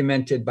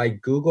documented by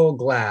Google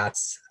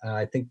Glass,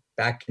 I think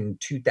back in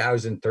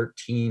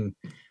 2013,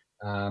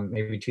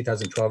 maybe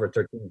 2012 or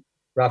 13.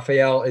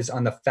 Raphael is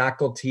on the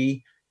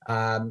faculty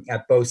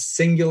at both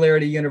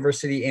Singularity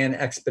University and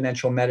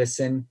Exponential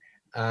Medicine.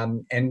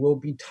 And we'll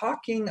be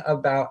talking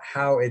about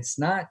how it's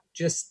not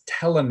just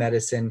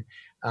telemedicine,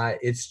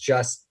 it's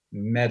just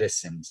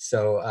medicine.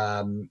 So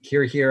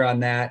here on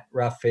that,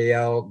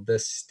 Raphael, the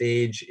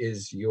stage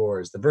is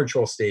yours. The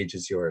virtual stage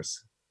is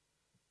yours.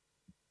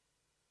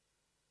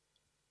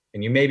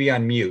 And you may be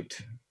on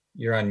mute.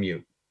 You're on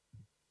mute.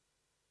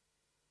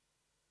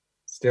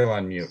 Still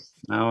on mute.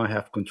 Now I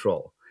have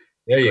control.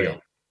 There you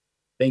go.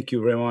 Thank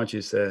you very much.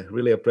 It's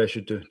really a pleasure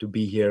to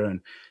be here.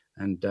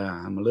 And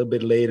I'm a little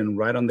bit late and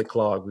right on the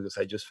clock because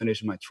I just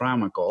finished my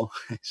trauma call.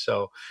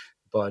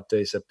 But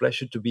it's a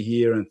pleasure to be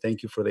here, and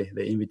thank you for the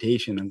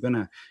invitation. I'm going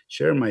to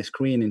share my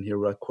screen in here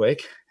real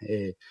quick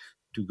to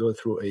go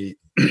through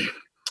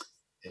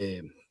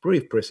a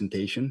brief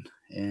presentation.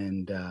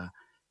 And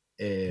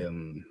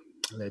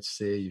let's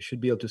see, you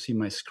should be able to see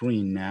my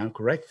screen now,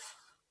 correct?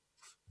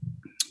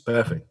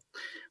 Perfect.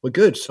 Well,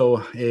 good.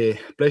 So,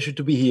 pleasure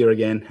to be here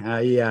again.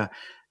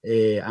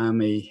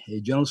 I'm a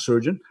general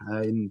surgeon.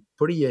 I'm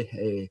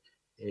pretty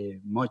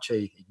much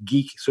a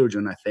geek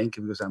surgeon, I think,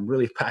 because I'm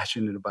really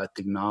passionate about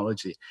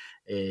technology.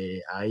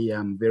 I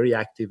am very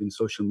active in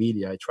social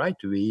media. I try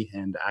to be,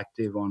 and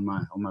active on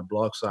my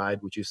blog side,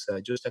 which is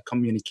just a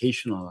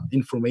communicational,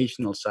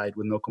 informational site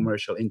with no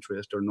commercial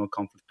interest or no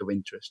conflict of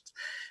interest.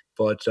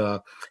 But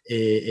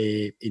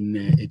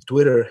in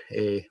Twitter,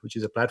 which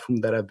is a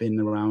platform that I've been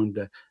around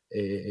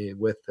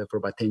with for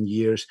about 10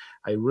 years,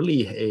 I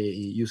really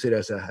use it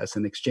as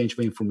an exchange of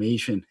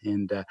information.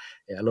 And a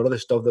lot of the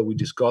stuff that we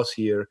discuss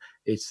here,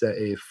 it's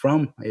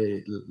from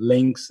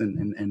links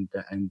and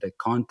the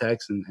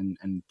contacts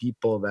and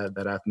people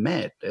that I've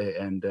met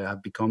and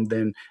have become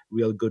then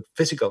real good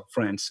physical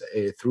friends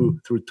through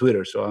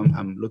Twitter. So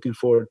I'm looking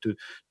forward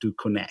to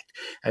connect.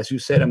 As you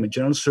said, I'm a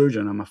general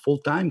surgeon. I'm a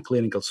full-time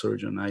clinical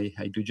surgeon.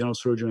 I do general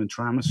surgery and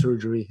trauma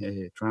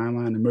surgery,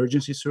 trauma and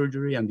emergency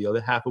surgery, and the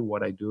other half of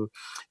what I do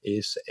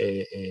is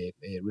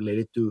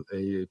related to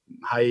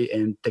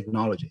high-end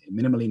technology,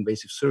 minimally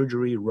invasive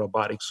surgery,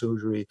 robotic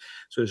surgery.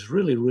 So it's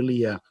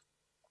really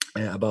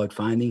about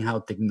finding how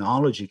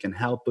technology can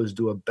help us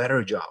do a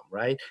better job,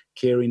 right?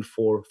 Caring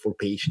for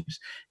patients.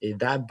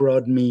 That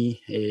brought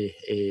me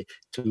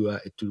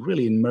to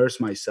really immerse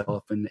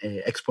myself in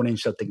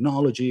exponential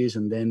technologies,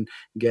 and then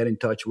get in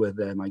touch with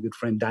my good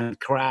friend Dan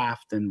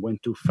Kraft, and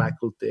went to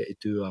faculty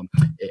to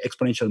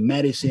exponential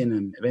medicine,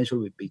 and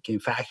eventually became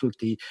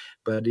faculty.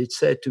 But it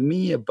said to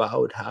me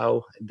about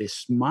how the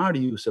smart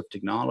use of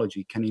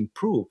technology can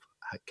improve,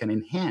 can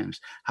enhance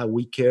how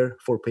we care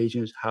for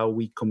patients, how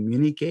we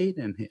communicate,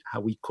 and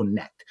how we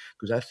connect.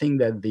 Because I think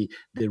that the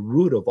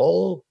root of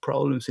all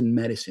problems in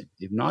medicine,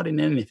 if not in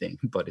anything,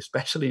 but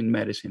especially in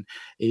medicine,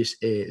 is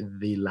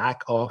the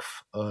lack of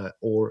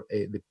or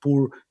the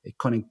poor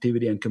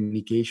connectivity and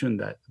communication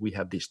that we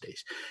have these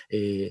days.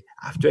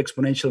 After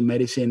exponential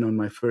medicine, on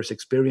my first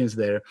experience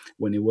there,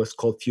 when it was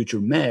called Future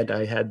Med,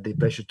 I had the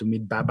pleasure to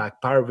meet Babak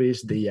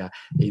Parviz, the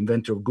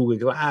inventor of Google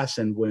Glass.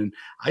 And when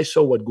I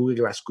saw what Google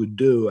Glass could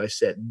do, I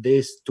said,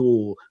 this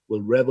tool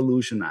will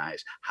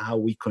revolutionize how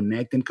we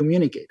connect and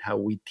communicate, how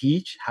we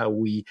teach, how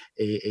we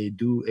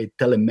do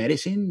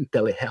telemedicine,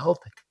 telehealth,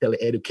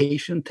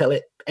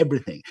 teleeducation,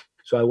 everything.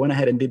 So I went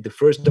ahead and did the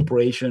first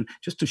operation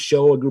just to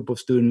show a group of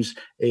students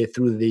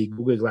through the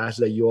Google Glass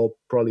that you're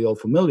probably all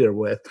familiar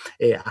with,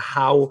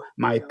 how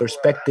my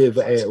perspective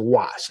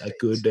was. I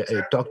could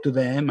talk to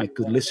them, I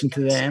could listen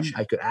to them,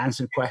 I could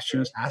answer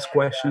questions, ask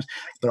questions,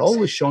 but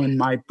always showing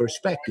my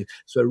perspective.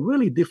 So a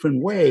really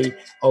different way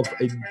of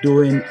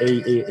doing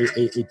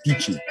a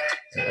teaching.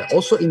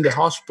 Also in the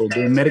hospital,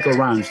 doing medical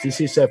rounds.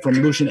 This is from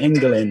Lucian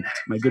Engelen,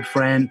 my good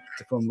friend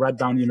from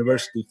Radboud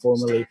University,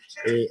 formerly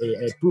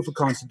a proof of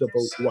concept of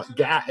what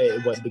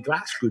the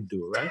glass could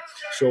do, right?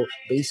 So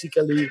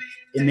basically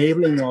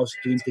enabling us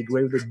to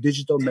integrate the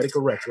digital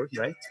medical record,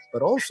 right?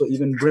 But also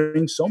even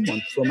bring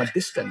someone from a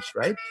distance,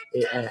 right?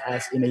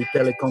 As in a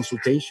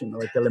teleconsultation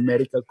or a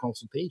telemedical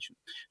consultation.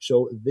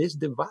 So this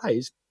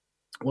device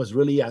was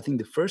really, I think,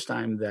 the first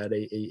time that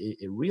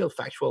a real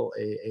factual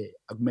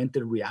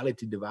augmented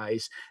reality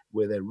device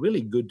with a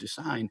really good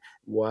design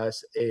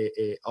was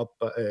up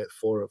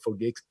for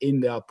gigs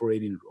in the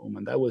operating room,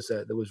 and that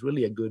was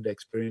really a good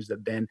experience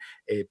that then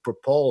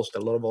propulsed a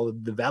lot of all the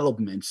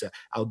developments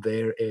out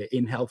there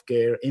in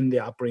healthcare, in the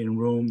operating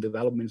room,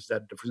 developments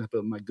that, for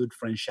example, my good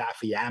friend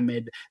Shafi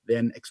Ahmed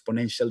then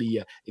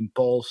exponentially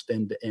impulsed,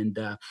 and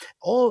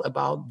all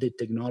about the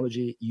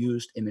technology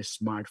used in a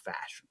smart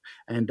fashion.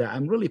 And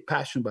I'm really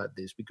passionate about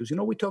this because,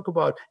 we talk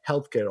about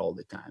healthcare all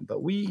the time,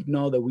 but we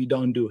know that we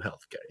don't do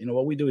healthcare.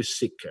 What we do is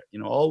sick care,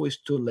 always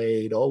too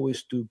late,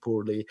 always too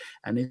poorly.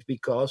 And it's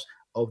because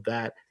of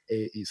that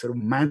a sort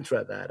of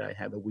mantra that I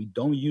have, that we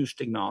don't use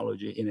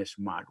technology in a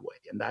smart way.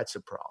 And that's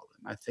a problem.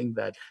 I think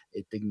that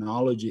a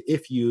technology,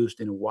 if used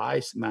in a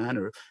wise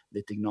manner,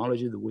 the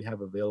technology that we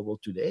have available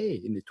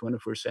today in the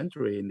 21st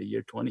century, in the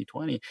year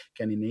 2020,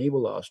 can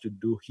enable us to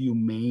do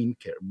humane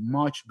care,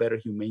 much better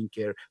humane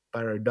care.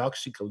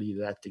 Paradoxically,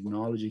 that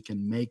technology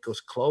can make us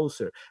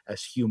closer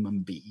as human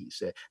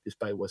beings,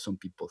 despite what some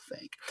people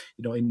think.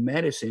 You know, in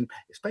medicine,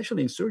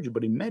 especially in surgery,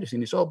 but in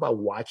medicine, it's all about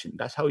watching.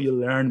 That's how you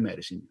learn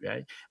medicine,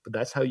 right? But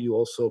that's how you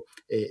also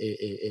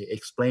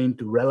explain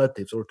to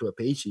relatives or to a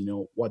patient, you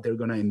know, what they're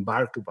going to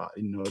embark about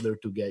in order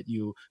to get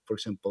you, for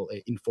example,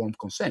 informed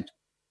consent.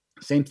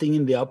 Same thing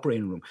in the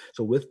operating room.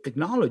 So with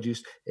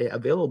technologies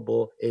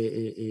available,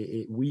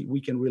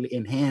 we can really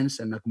enhance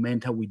and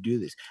augment how we do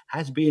this.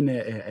 Has been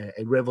a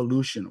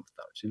revolution of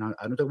thoughts. You know,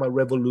 I don't talk about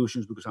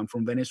revolutions because I'm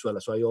from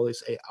Venezuela, so I always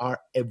say our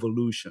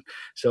evolution.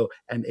 So,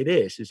 and it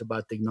is. It's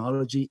about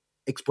technology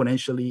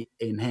exponentially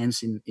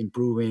enhancing,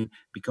 improving,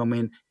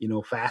 becoming, you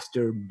know,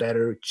 faster,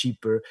 better,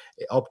 cheaper,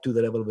 up to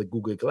the level of the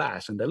Google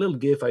Glass. And that little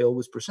GIF I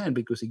always present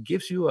because it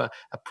gives you a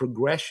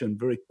progression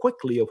very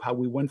quickly of how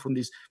we went from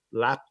these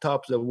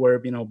laptops that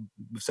were, you know,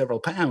 several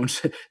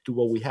pounds to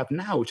what we have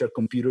now, which are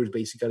computers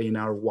basically in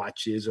our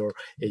watches, or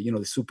you know,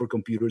 the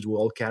supercomputers we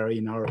all carry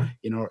in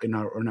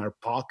our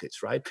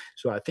pockets, right?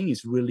 So I think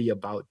it's really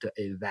about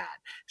that.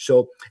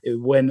 So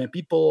when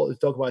people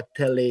talk about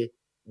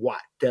telehealth,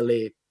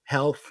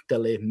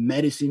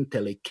 telemedicine,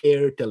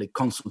 telecare,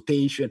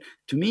 teleconsultation,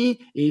 to me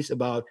is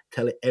about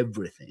tele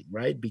everything,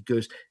 right?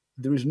 Because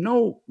there is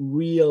no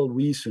real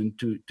reason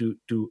to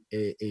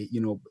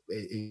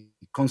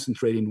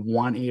concentrate in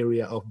one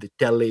area of the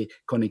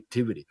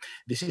teleconnectivity.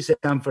 This is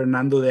San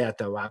Fernando de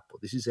Atabapo.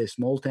 This is a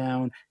small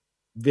town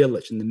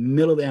village in the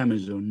middle of the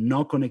Amazon,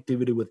 no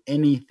connectivity with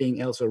anything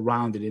else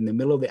around it, in the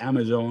middle of the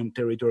Amazon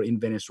territory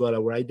in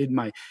Venezuela, where I did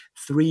my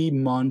 3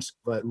 months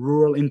of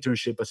rural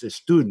internship as a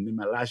student in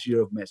my last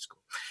year of med school.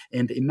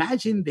 And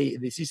imagine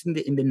this is in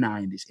the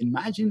 90s.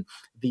 Imagine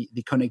the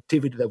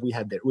connectivity that we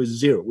had there. It was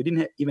zero. We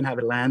didn't even have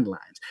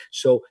landlines.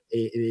 So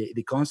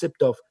the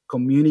concept of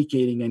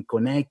communicating and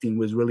connecting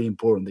was really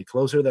important. The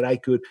closer that I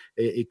could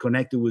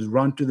connect, it was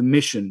run to the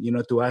mission, you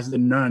know, to ask the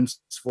nuns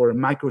for a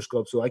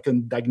microscope so I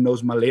can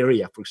diagnose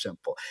malaria, for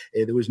example.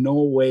 There was no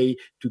way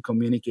to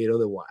communicate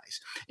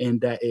otherwise.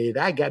 And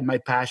that got my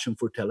passion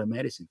for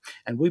telemedicine.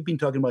 And we've been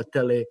talking about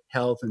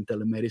telehealth and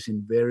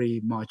telemedicine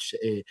very much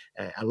a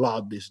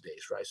lot these days,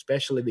 right?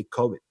 Especially the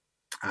COVID.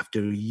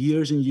 After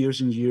years and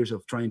years and years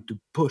of trying to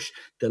push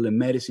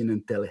telemedicine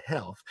and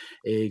telehealth,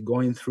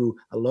 going through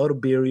a lot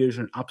of barriers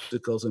and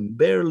obstacles and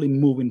barely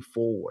moving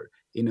forward,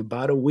 in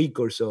about a week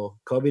or so,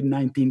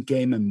 COVID-19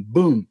 came and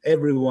boom,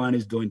 everyone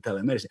is doing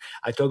telemedicine.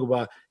 I talk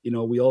about, you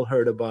know, we all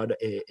heard about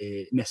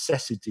a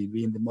necessity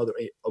being the mother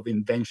of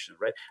invention,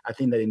 right? I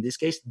think that in this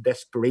case,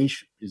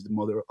 desperation is the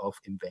mother of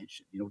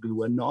invention. You know, there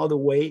was no other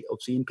way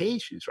of seeing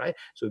patients, right?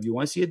 So if you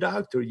want to see a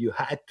doctor, you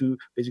had to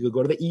basically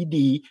go to the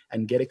ED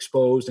and get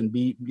exposed and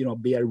be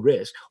at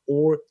risk,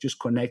 or just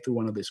connect to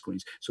one of the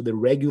screens. So the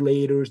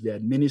regulators, the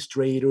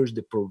administrators,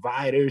 the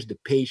providers, the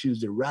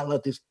patients, the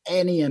relatives,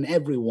 any and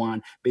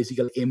everyone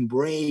basically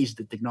embrace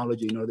the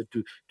technology in order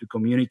to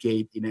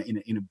communicate in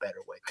a better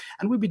way.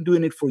 And we've been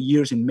doing it for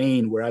years in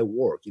Maine, where I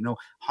work, you know,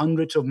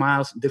 hundreds of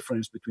miles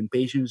difference between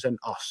patients and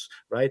us,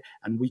 right?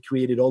 And we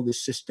created all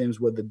these systems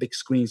with the big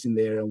screens in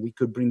there, and we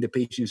could bring the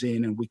patients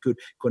in and we could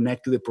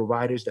connect to the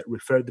providers that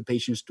referred the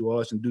patients to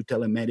us and do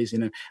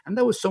telemedicine. And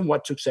that was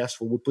somewhat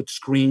successful. We put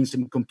screens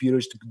and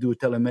computers to do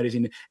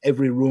telemedicine in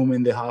every room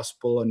in the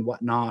hospital and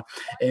whatnot.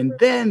 And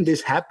then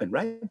this happened,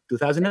 right?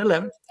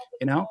 2011,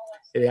 you know,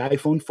 the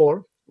iPhone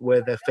 4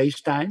 with a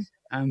FaceTime,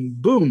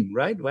 and boom,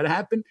 right? What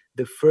happened?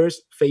 The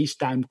first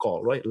FaceTime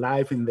call, right?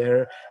 Live in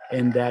there.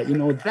 And,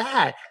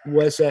 that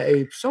was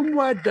a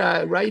somewhat,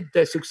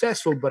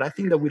 successful, but I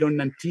think that we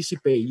don't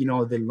anticipate,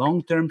 the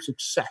long-term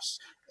success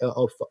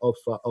of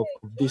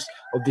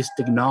this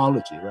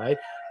technology, right?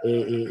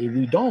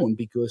 We don't,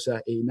 because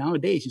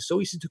nowadays it's so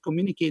easy to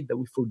communicate that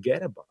we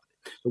forget about it.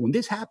 So when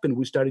this happened,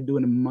 we started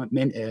doing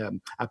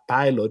a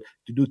pilot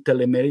to do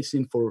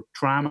telemedicine for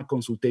trauma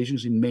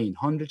consultations in Maine,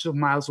 hundreds of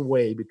miles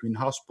away between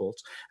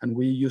hospitals, and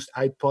we used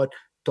iPod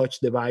touch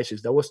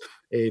devices. That was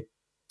a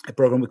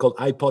program we called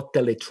iPod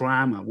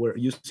Teletrauma. We're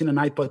using an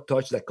iPod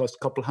Touch that cost a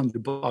couple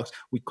 $100.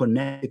 We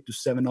connected to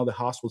 7 other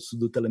hospitals to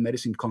do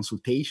telemedicine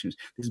consultations.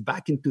 This is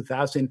back in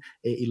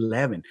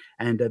 2011.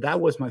 And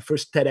that was my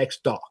first TEDx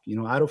talk.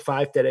 Out of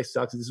 5 TEDx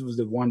talks, this was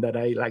the one that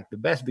I liked the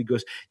best,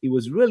 because it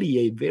was really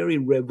a very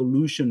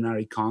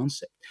revolutionary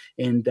concept.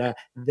 And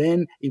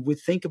then if we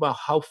think about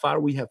how far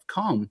we have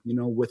come,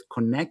 with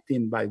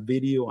connecting by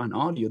video and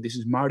audio, this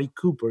is Marty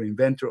Cooper,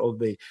 inventor of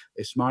the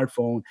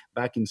smartphone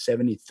back in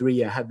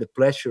 73. I had the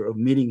pleasure of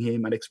meeting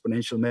him at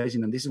Exponential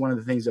Medicine. And this is one of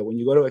the things that when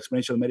you go to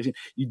Exponential Medicine,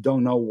 you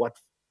don't know what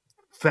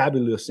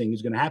fabulous thing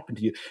is going to happen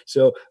to you.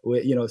 So,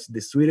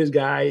 the sweetest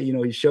guy,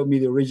 he showed me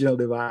the original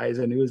device,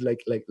 and it was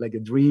like a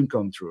dream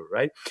come true,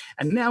 right?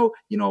 And now,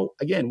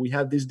 again, we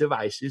have these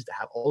devices that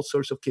have all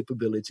sorts of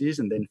capabilities.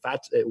 And then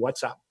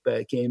WhatsApp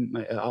came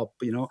up,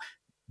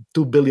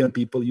 2 billion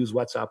people use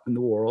WhatsApp in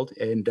the world,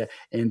 and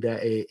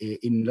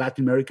in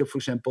Latin America, for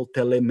example,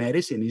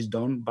 telemedicine is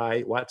done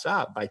by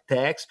WhatsApp, by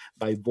text,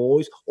 by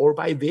voice, or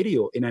by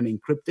video in an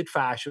encrypted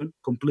fashion,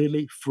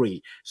 completely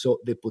free. So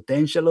the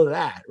potential of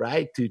that,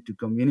 right, to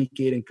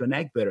communicate and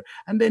connect better,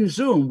 and then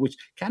Zoom, which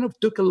kind of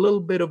took a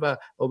little bit of an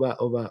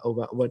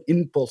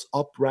impulse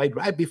up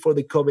right before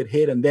the COVID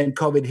hit, and then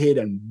COVID hit,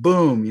 and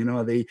boom,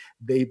 they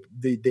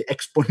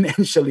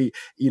exponentially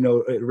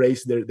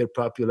raised their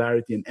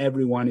popularity, and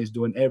everyone is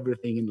doing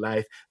everything in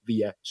life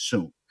via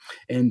Zoom.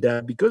 And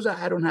because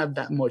I don't have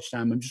that much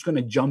time, I'm just going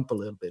to jump a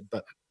little bit.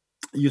 But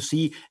you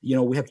see,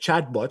 we have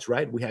chatbots,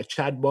 right? We have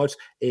chatbots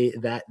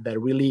that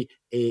really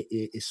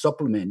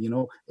supplement.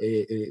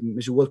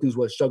 Mr. Wilkins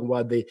was talking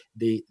about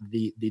the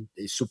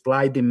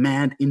supply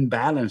demand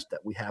imbalance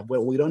that we have.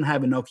 Well, we don't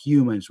have enough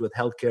humans with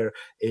healthcare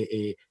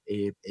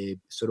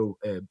sort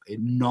of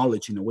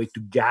knowledge in a way to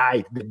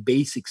guide the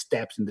basic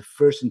steps in the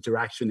first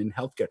interaction in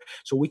healthcare.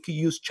 So we could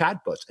use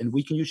chatbots, and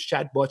we can use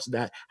chatbots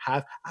that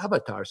have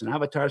avatars, and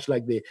avatars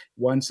like the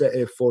ones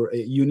for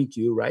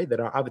UniQ, right?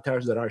 That are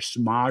avatars that are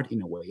smart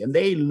in a way, and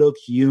they look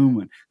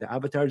human. The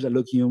avatars that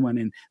look human,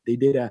 and they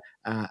did a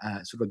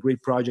sort of a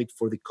great project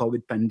for the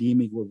COVID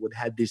pandemic where we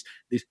had this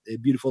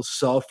beautiful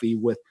selfie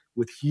with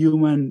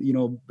human,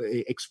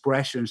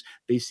 expressions,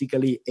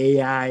 basically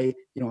AI,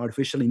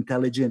 artificial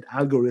intelligent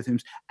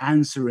algorithms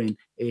answering,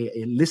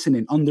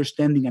 listening,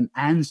 understanding, and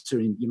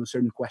answering,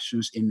 certain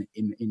questions in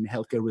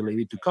healthcare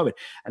related to COVID.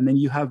 And then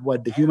you have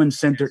what the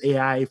human-centered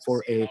AI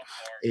for a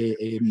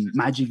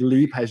Magic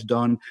Leap has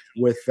done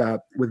with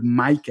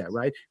Micah,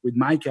 right? With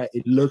Micah,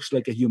 it looks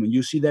like a human.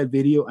 You see that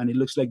video, and it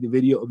looks like the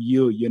video of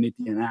you,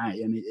 Unity, and I.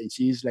 And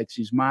she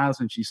smiles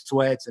and she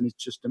sweats, and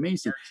it's just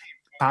amazing.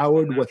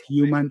 Powered with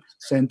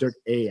human-centered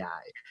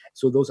AI.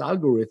 So those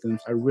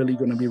algorithms are really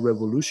going to be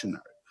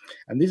revolutionary.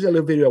 And this is a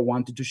little video I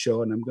wanted to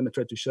show, and I'm going to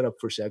try to shut up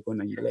for a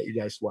second and let you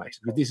guys watch,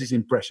 because this is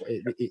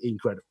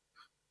incredible.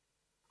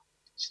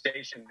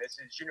 Station, this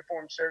is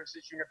Uniform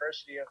Services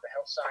University of the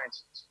Health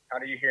Sciences. How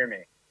do you hear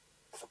me?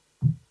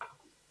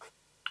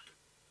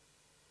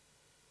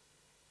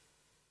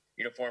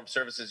 Uniform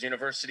Services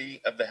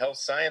University of the Health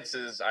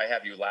Sciences, I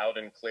have you loud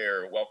and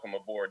clear. Welcome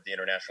aboard the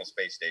International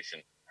Space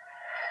Station.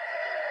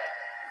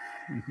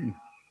 Mm-hmm.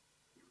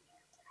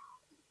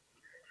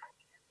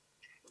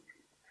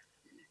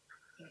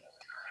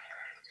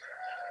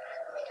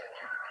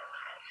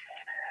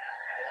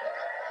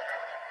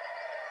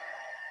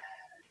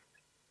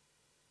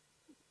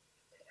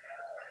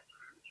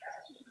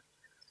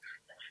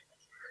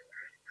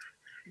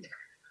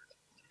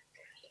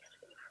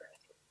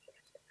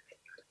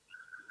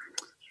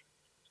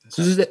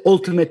 So this is the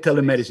ultimate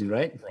telemedicine,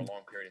 right? For a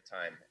long period of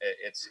time.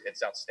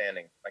 It's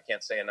outstanding. I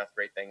can't say enough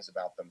great things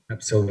about them.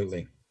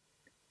 Absolutely.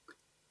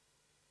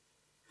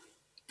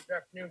 Good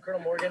afternoon,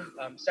 Colonel Morgan.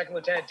 Second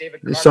Lieutenant David.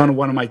 This is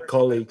one of my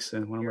colleagues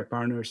and one of my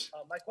partners.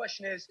 My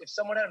question is, if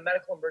someone had a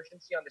medical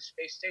emergency on the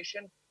space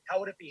station, how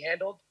would it be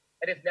handled?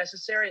 And if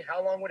necessary,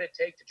 how long would it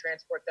take to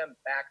transport them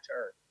back to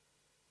Earth?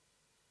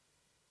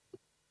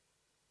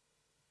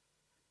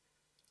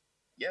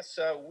 Yes,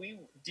 we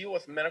deal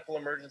with medical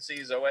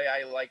emergencies. The way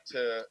I like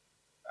to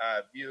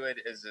view it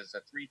is as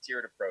a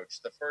three-tiered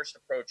approach. The first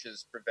approach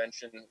is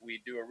prevention.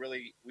 We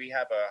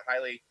have a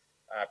highly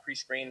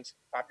pre-screened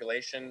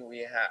population.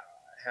 We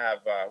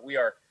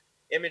are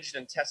imaged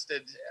and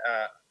tested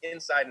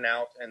inside and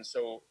out, and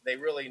so they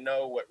really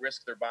know what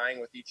risk they're buying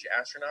with each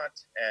astronaut.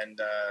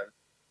 And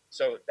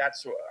so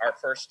that's our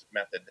first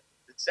method.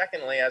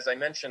 Secondly, as I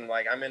mentioned,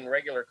 I'm in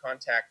regular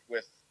contact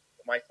with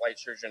my flight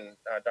surgeon,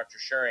 Dr.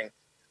 Schering,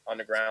 on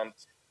the ground.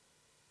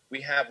 We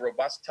have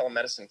robust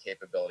telemedicine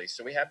capabilities.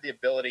 So we have the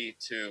ability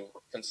to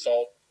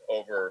consult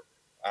over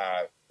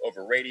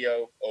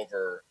radio,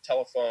 over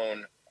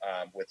telephone,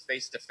 with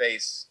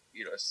face-to-face,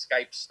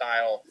 Skype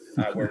style,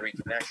 where we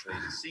can actually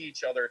see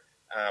each other.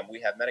 We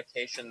have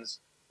medications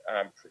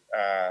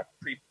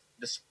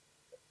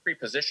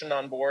pre-positioned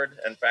on board.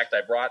 In fact,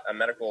 I brought a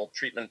medical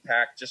treatment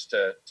pack just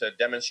to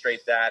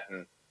demonstrate that,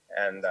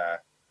 and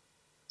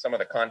some of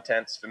the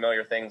contents,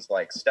 familiar things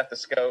like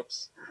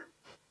stethoscopes,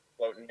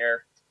 floating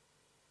here.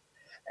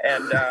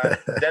 And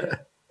then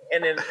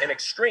in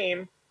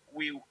extreme,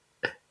 we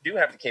do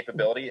have the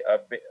capability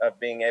of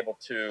being able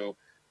to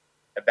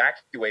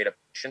evacuate a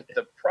patient.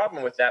 The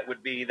problem with that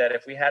would be that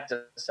if we had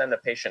to send a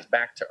patient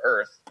back to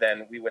Earth,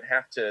 then we would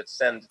have to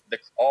send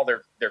all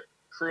their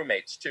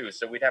crewmates too.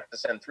 So we'd have to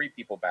send 3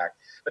 people back.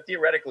 But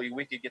theoretically,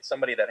 we could get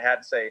somebody that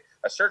had, say,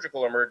 a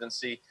surgical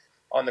emergency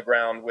on the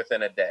ground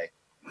within a day.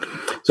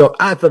 So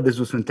I thought this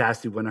was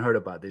fantastic when I heard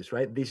about this,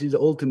 right? This is the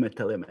ultimate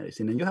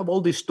telemedicine. And you have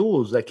all these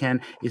tools that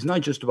it's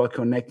not just about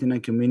connecting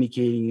and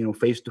communicating,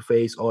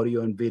 face-to-face,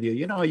 audio and video.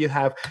 You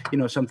have,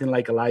 something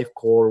like a live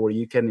core where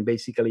you can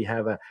basically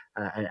have an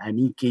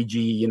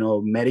EKG,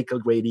 medical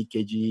grade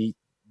EKG,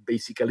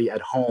 basically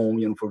at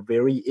home, for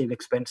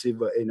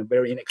in a very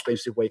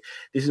inexpensive way.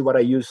 This is what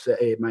I use,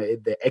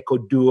 the Echo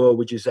Duo,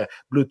 which is a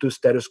Bluetooth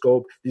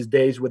stethoscope. These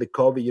days with the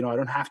COVID, I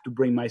don't have to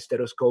bring my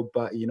stethoscope,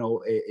 but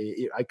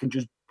I can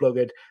just plug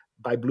it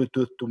by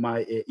Bluetooth to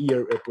my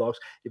ear plugs.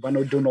 If I want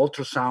to do an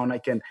ultrasound, I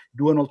can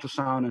do an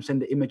ultrasound and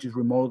send the images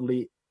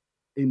remotely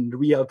in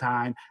real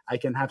time. I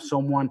can have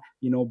someone,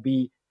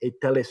 be a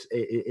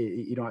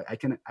I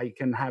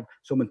can have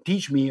someone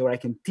teach me, or I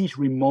can teach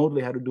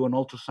remotely how to do an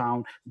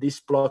ultrasound. This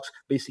plugs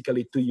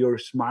basically to your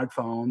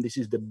smartphone. This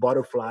is the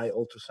butterfly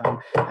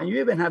ultrasound. And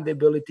you even have the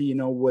ability,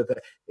 with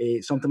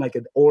something like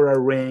an Aura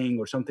ring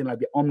or something like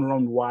the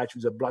Omron watch,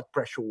 which is a blood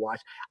pressure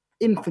watch.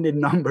 Infinite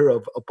number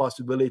of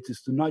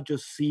possibilities to not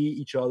just see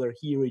each other,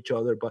 hear each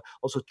other, but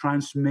also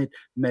transmit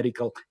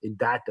medical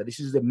data. This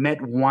is the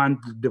Med1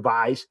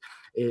 device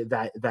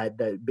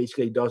that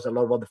basically does a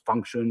lot of other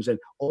functions, and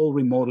all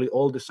remotely,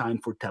 all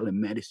designed for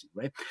telemedicine,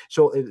 right?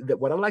 So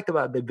what I liked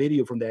about the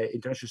video from the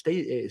International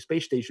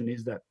Space Station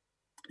is that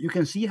you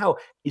can see how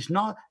it's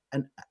not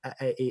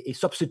a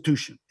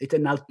substitution. It's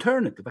an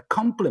alternative, a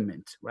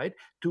complement, right,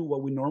 to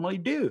what we normally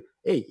do.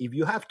 Hey, if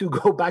you have to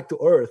go back to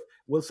Earth,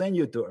 we'll send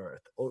you to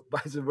Earth, or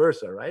vice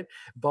versa, right?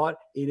 But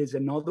it is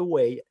another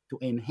way to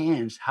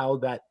enhance how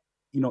that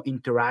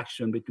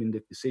interaction between the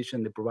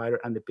physician, the provider,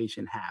 and the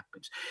patient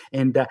happens.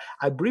 And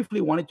I briefly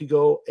wanted to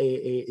go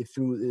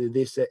through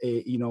this,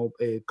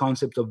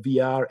 concept of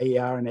VR,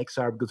 AR, and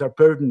XR, because they're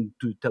pertinent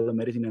to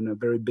telemedicine in a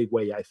very big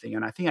way, I think.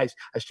 And I think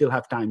I still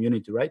have time.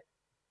 Unity, right?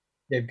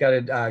 You've got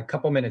a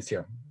couple minutes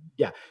here.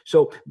 Yeah.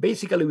 So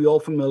basically, we're all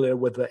familiar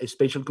with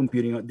spatial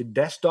computing. The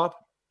desktop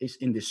is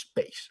in the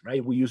space,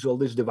 right? We use all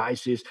these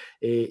devices.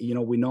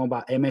 We know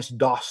about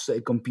MS-DOS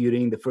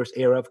computing, the first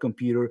era of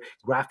computer,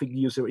 graphic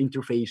user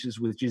interfaces,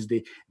 which is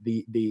the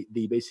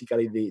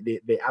basically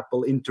the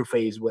Apple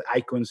interface with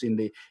icons in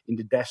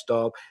the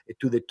desktop,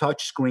 to the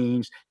touch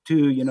screens,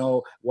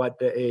 to what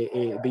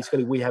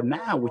basically we have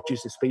now, which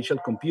is the spatial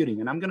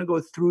computing. And I'm going to go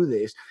through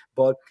this,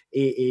 but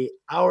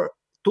our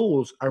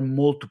tools are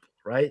multiple,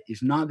 right?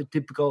 It's not the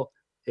typical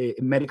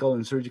medical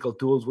and surgical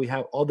tools. We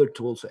have other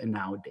tools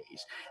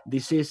nowadays.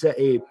 This is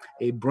a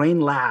brain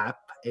lab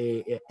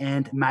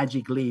and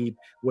Magic Leap,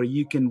 where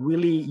you can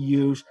really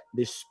use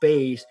the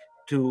space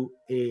to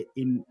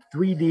in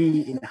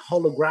 3D, in a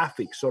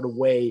holographic sort of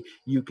way.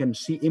 You can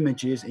see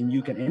images, and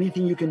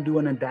anything you can do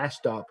on a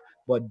desktop,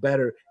 but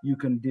better you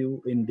can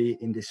do in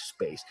this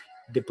space.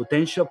 The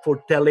potential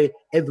for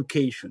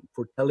tele-education,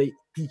 for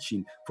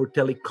tele-teaching, for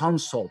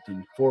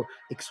tele-consulting, for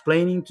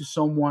explaining to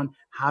someone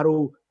how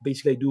to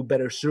basically do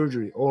better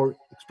surgery, or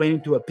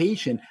explaining to a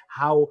patient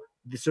how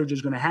the surgery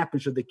is going to happen,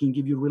 so they can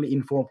give you really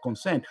informed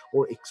consent,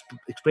 or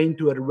explain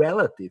to a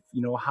relative,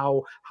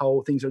 how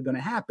things are going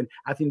to happen.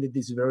 I think that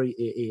this is very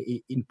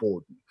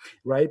important,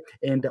 right?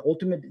 And the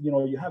ultimate,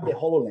 you have the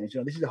HoloLens.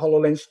 This is the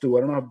HoloLens 2.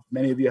 I don't know how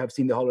many of you have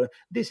seen the HoloLens.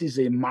 This is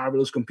a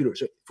marvelous computer.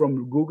 So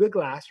from Google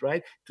Glass,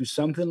 right, to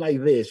something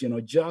like this,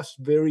 just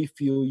very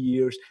few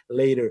years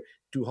later,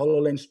 to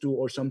HoloLens 2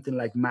 or something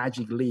like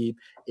Magic Leap,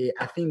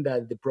 I think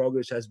that the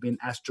progress has been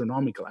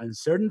astronomical. And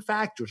certain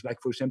factors, like,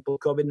 for example,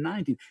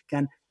 COVID-19,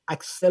 can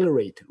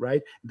accelerate,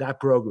 right, that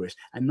progress.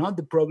 And not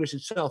the progress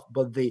itself,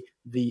 but the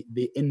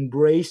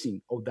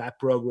embracing of that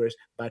progress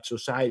by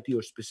society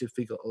or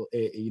specific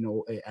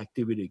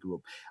activity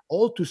group.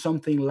 All to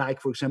something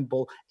like, for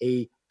example,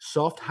 a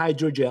soft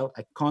hydrogel,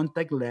 a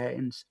contact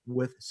lens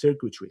with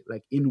circuitry,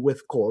 like in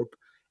with Corp.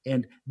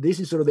 And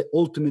this is sort of the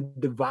ultimate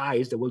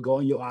device that will go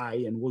in your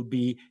eye and will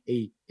be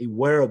a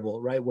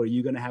wearable, right, where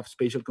you're going to have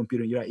spatial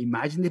computing.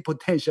 Imagine the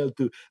potential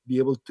to be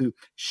able to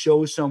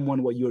show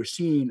someone what you're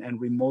seeing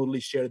and remotely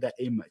share that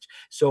image.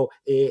 So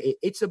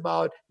it's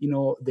about,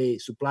 the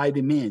supply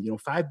demand.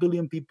 5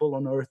 billion people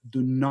on Earth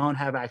do not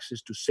have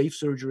access to safe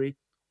surgery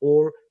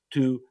or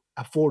to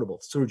affordable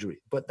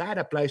surgery. But that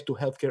applies to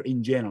healthcare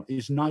in general.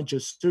 It's not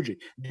just surgery.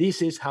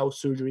 This is how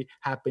surgery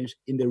happens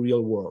in the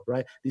real world,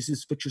 right? This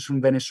is pictures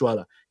from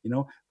Venezuela,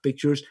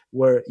 pictures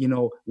where,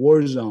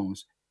 war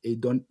zones,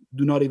 do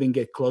not even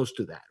get close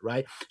to that,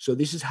 right? So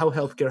this is how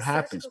healthcare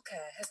happens.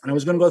 And I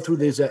was going to go through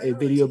this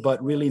video,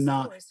 but really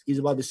not. It's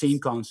about the same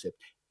concept,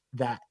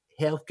 that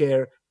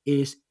healthcare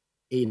is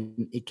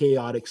in a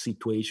chaotic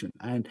situation.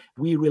 And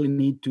we really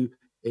need to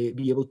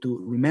be able to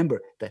remember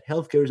that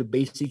healthcare is a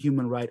basic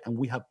human right, and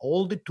we have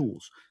all the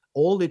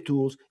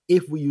tools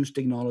if we use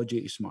technology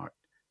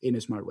in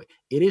a smart way.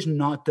 It is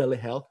not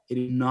telehealth. It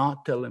is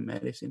not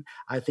telemedicine.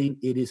 I think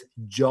it is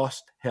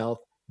just health,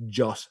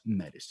 just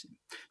medicine.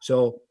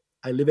 So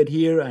I leave it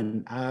here,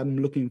 and I'm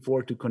looking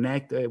forward to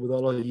connect with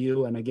all of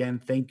you. And again,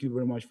 thank you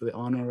very much for the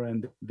honor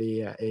and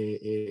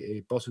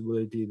the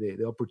possibility,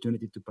 the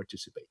opportunity to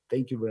participate.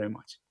 Thank you very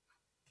much.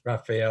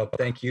 Rafael,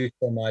 thank you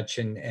so much.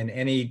 And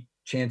any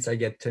chance I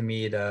get to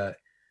meet a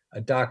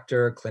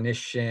doctor,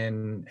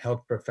 clinician,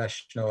 health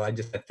professional, I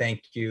just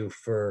thank you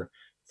for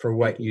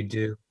what you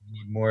do. We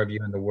need more of you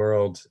in the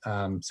world.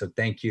 So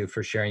thank you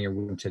for sharing your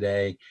wisdom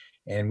today.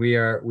 And we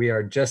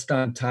are just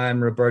on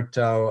time,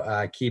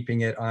 Roberto,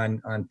 keeping it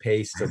on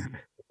pace. So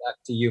back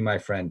to you, my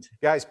friend.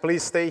 Guys,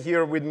 please stay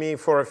here with me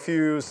for a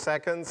few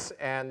seconds.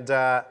 And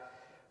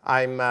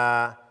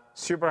I'm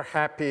super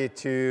happy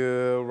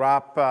to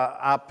wrap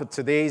up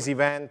today's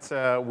event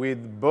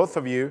with both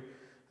of you.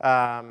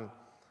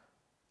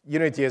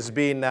 Unity has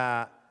been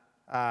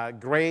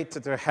Great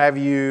to have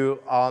you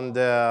on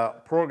the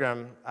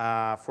program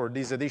for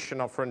this edition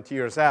of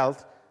Frontiers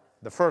Health,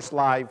 the first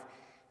live,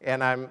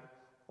 and I'm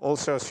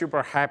also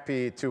super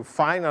happy to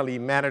finally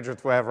manage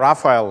to have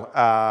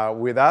Rafael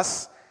with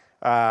us.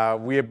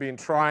 We have been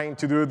trying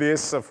to do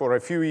this for a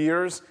few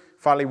years.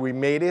 Finally, we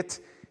made it.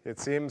 It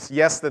seems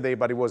yesterday,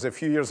 but it was a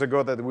few years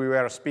ago that we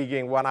were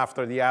speaking one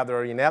after the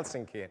other in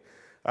Helsinki.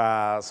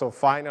 So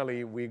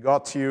finally, we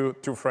got you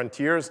to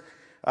Frontiers.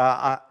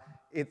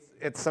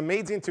 It's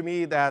amazing to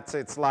me that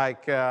it's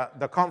like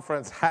the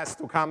conference has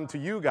to come to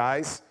you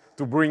guys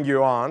to bring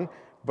you on.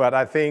 But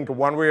I think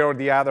one way or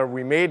the other,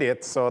 we made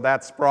it. So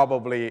that's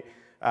probably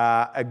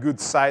a good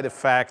side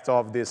effect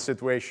of this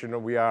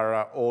situation we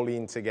are all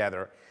in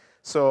together.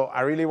 So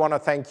I really want to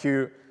thank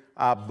you,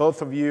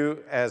 both of you.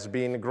 It has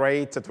been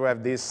great to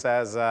have this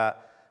as a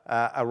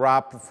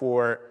wrap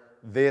for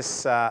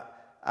this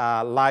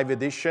live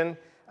edition.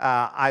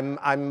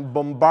 I'm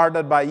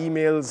bombarded by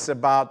emails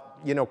about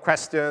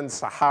questions,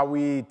 how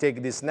we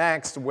take this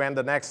next, when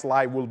the next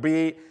live will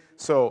be.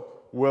 So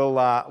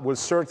we'll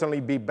certainly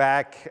be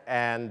back,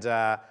 and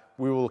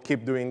we will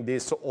keep doing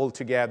this all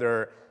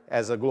together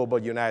as a global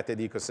united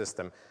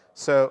ecosystem.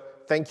 So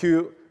thank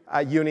you,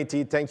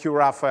 Unity. Thank you,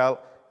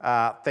 Rafael.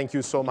 Thank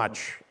you so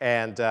much.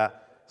 And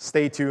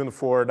stay tuned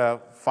for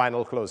the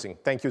final closing.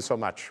 Thank you so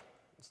much.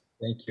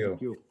 Thank you.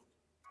 Thank you.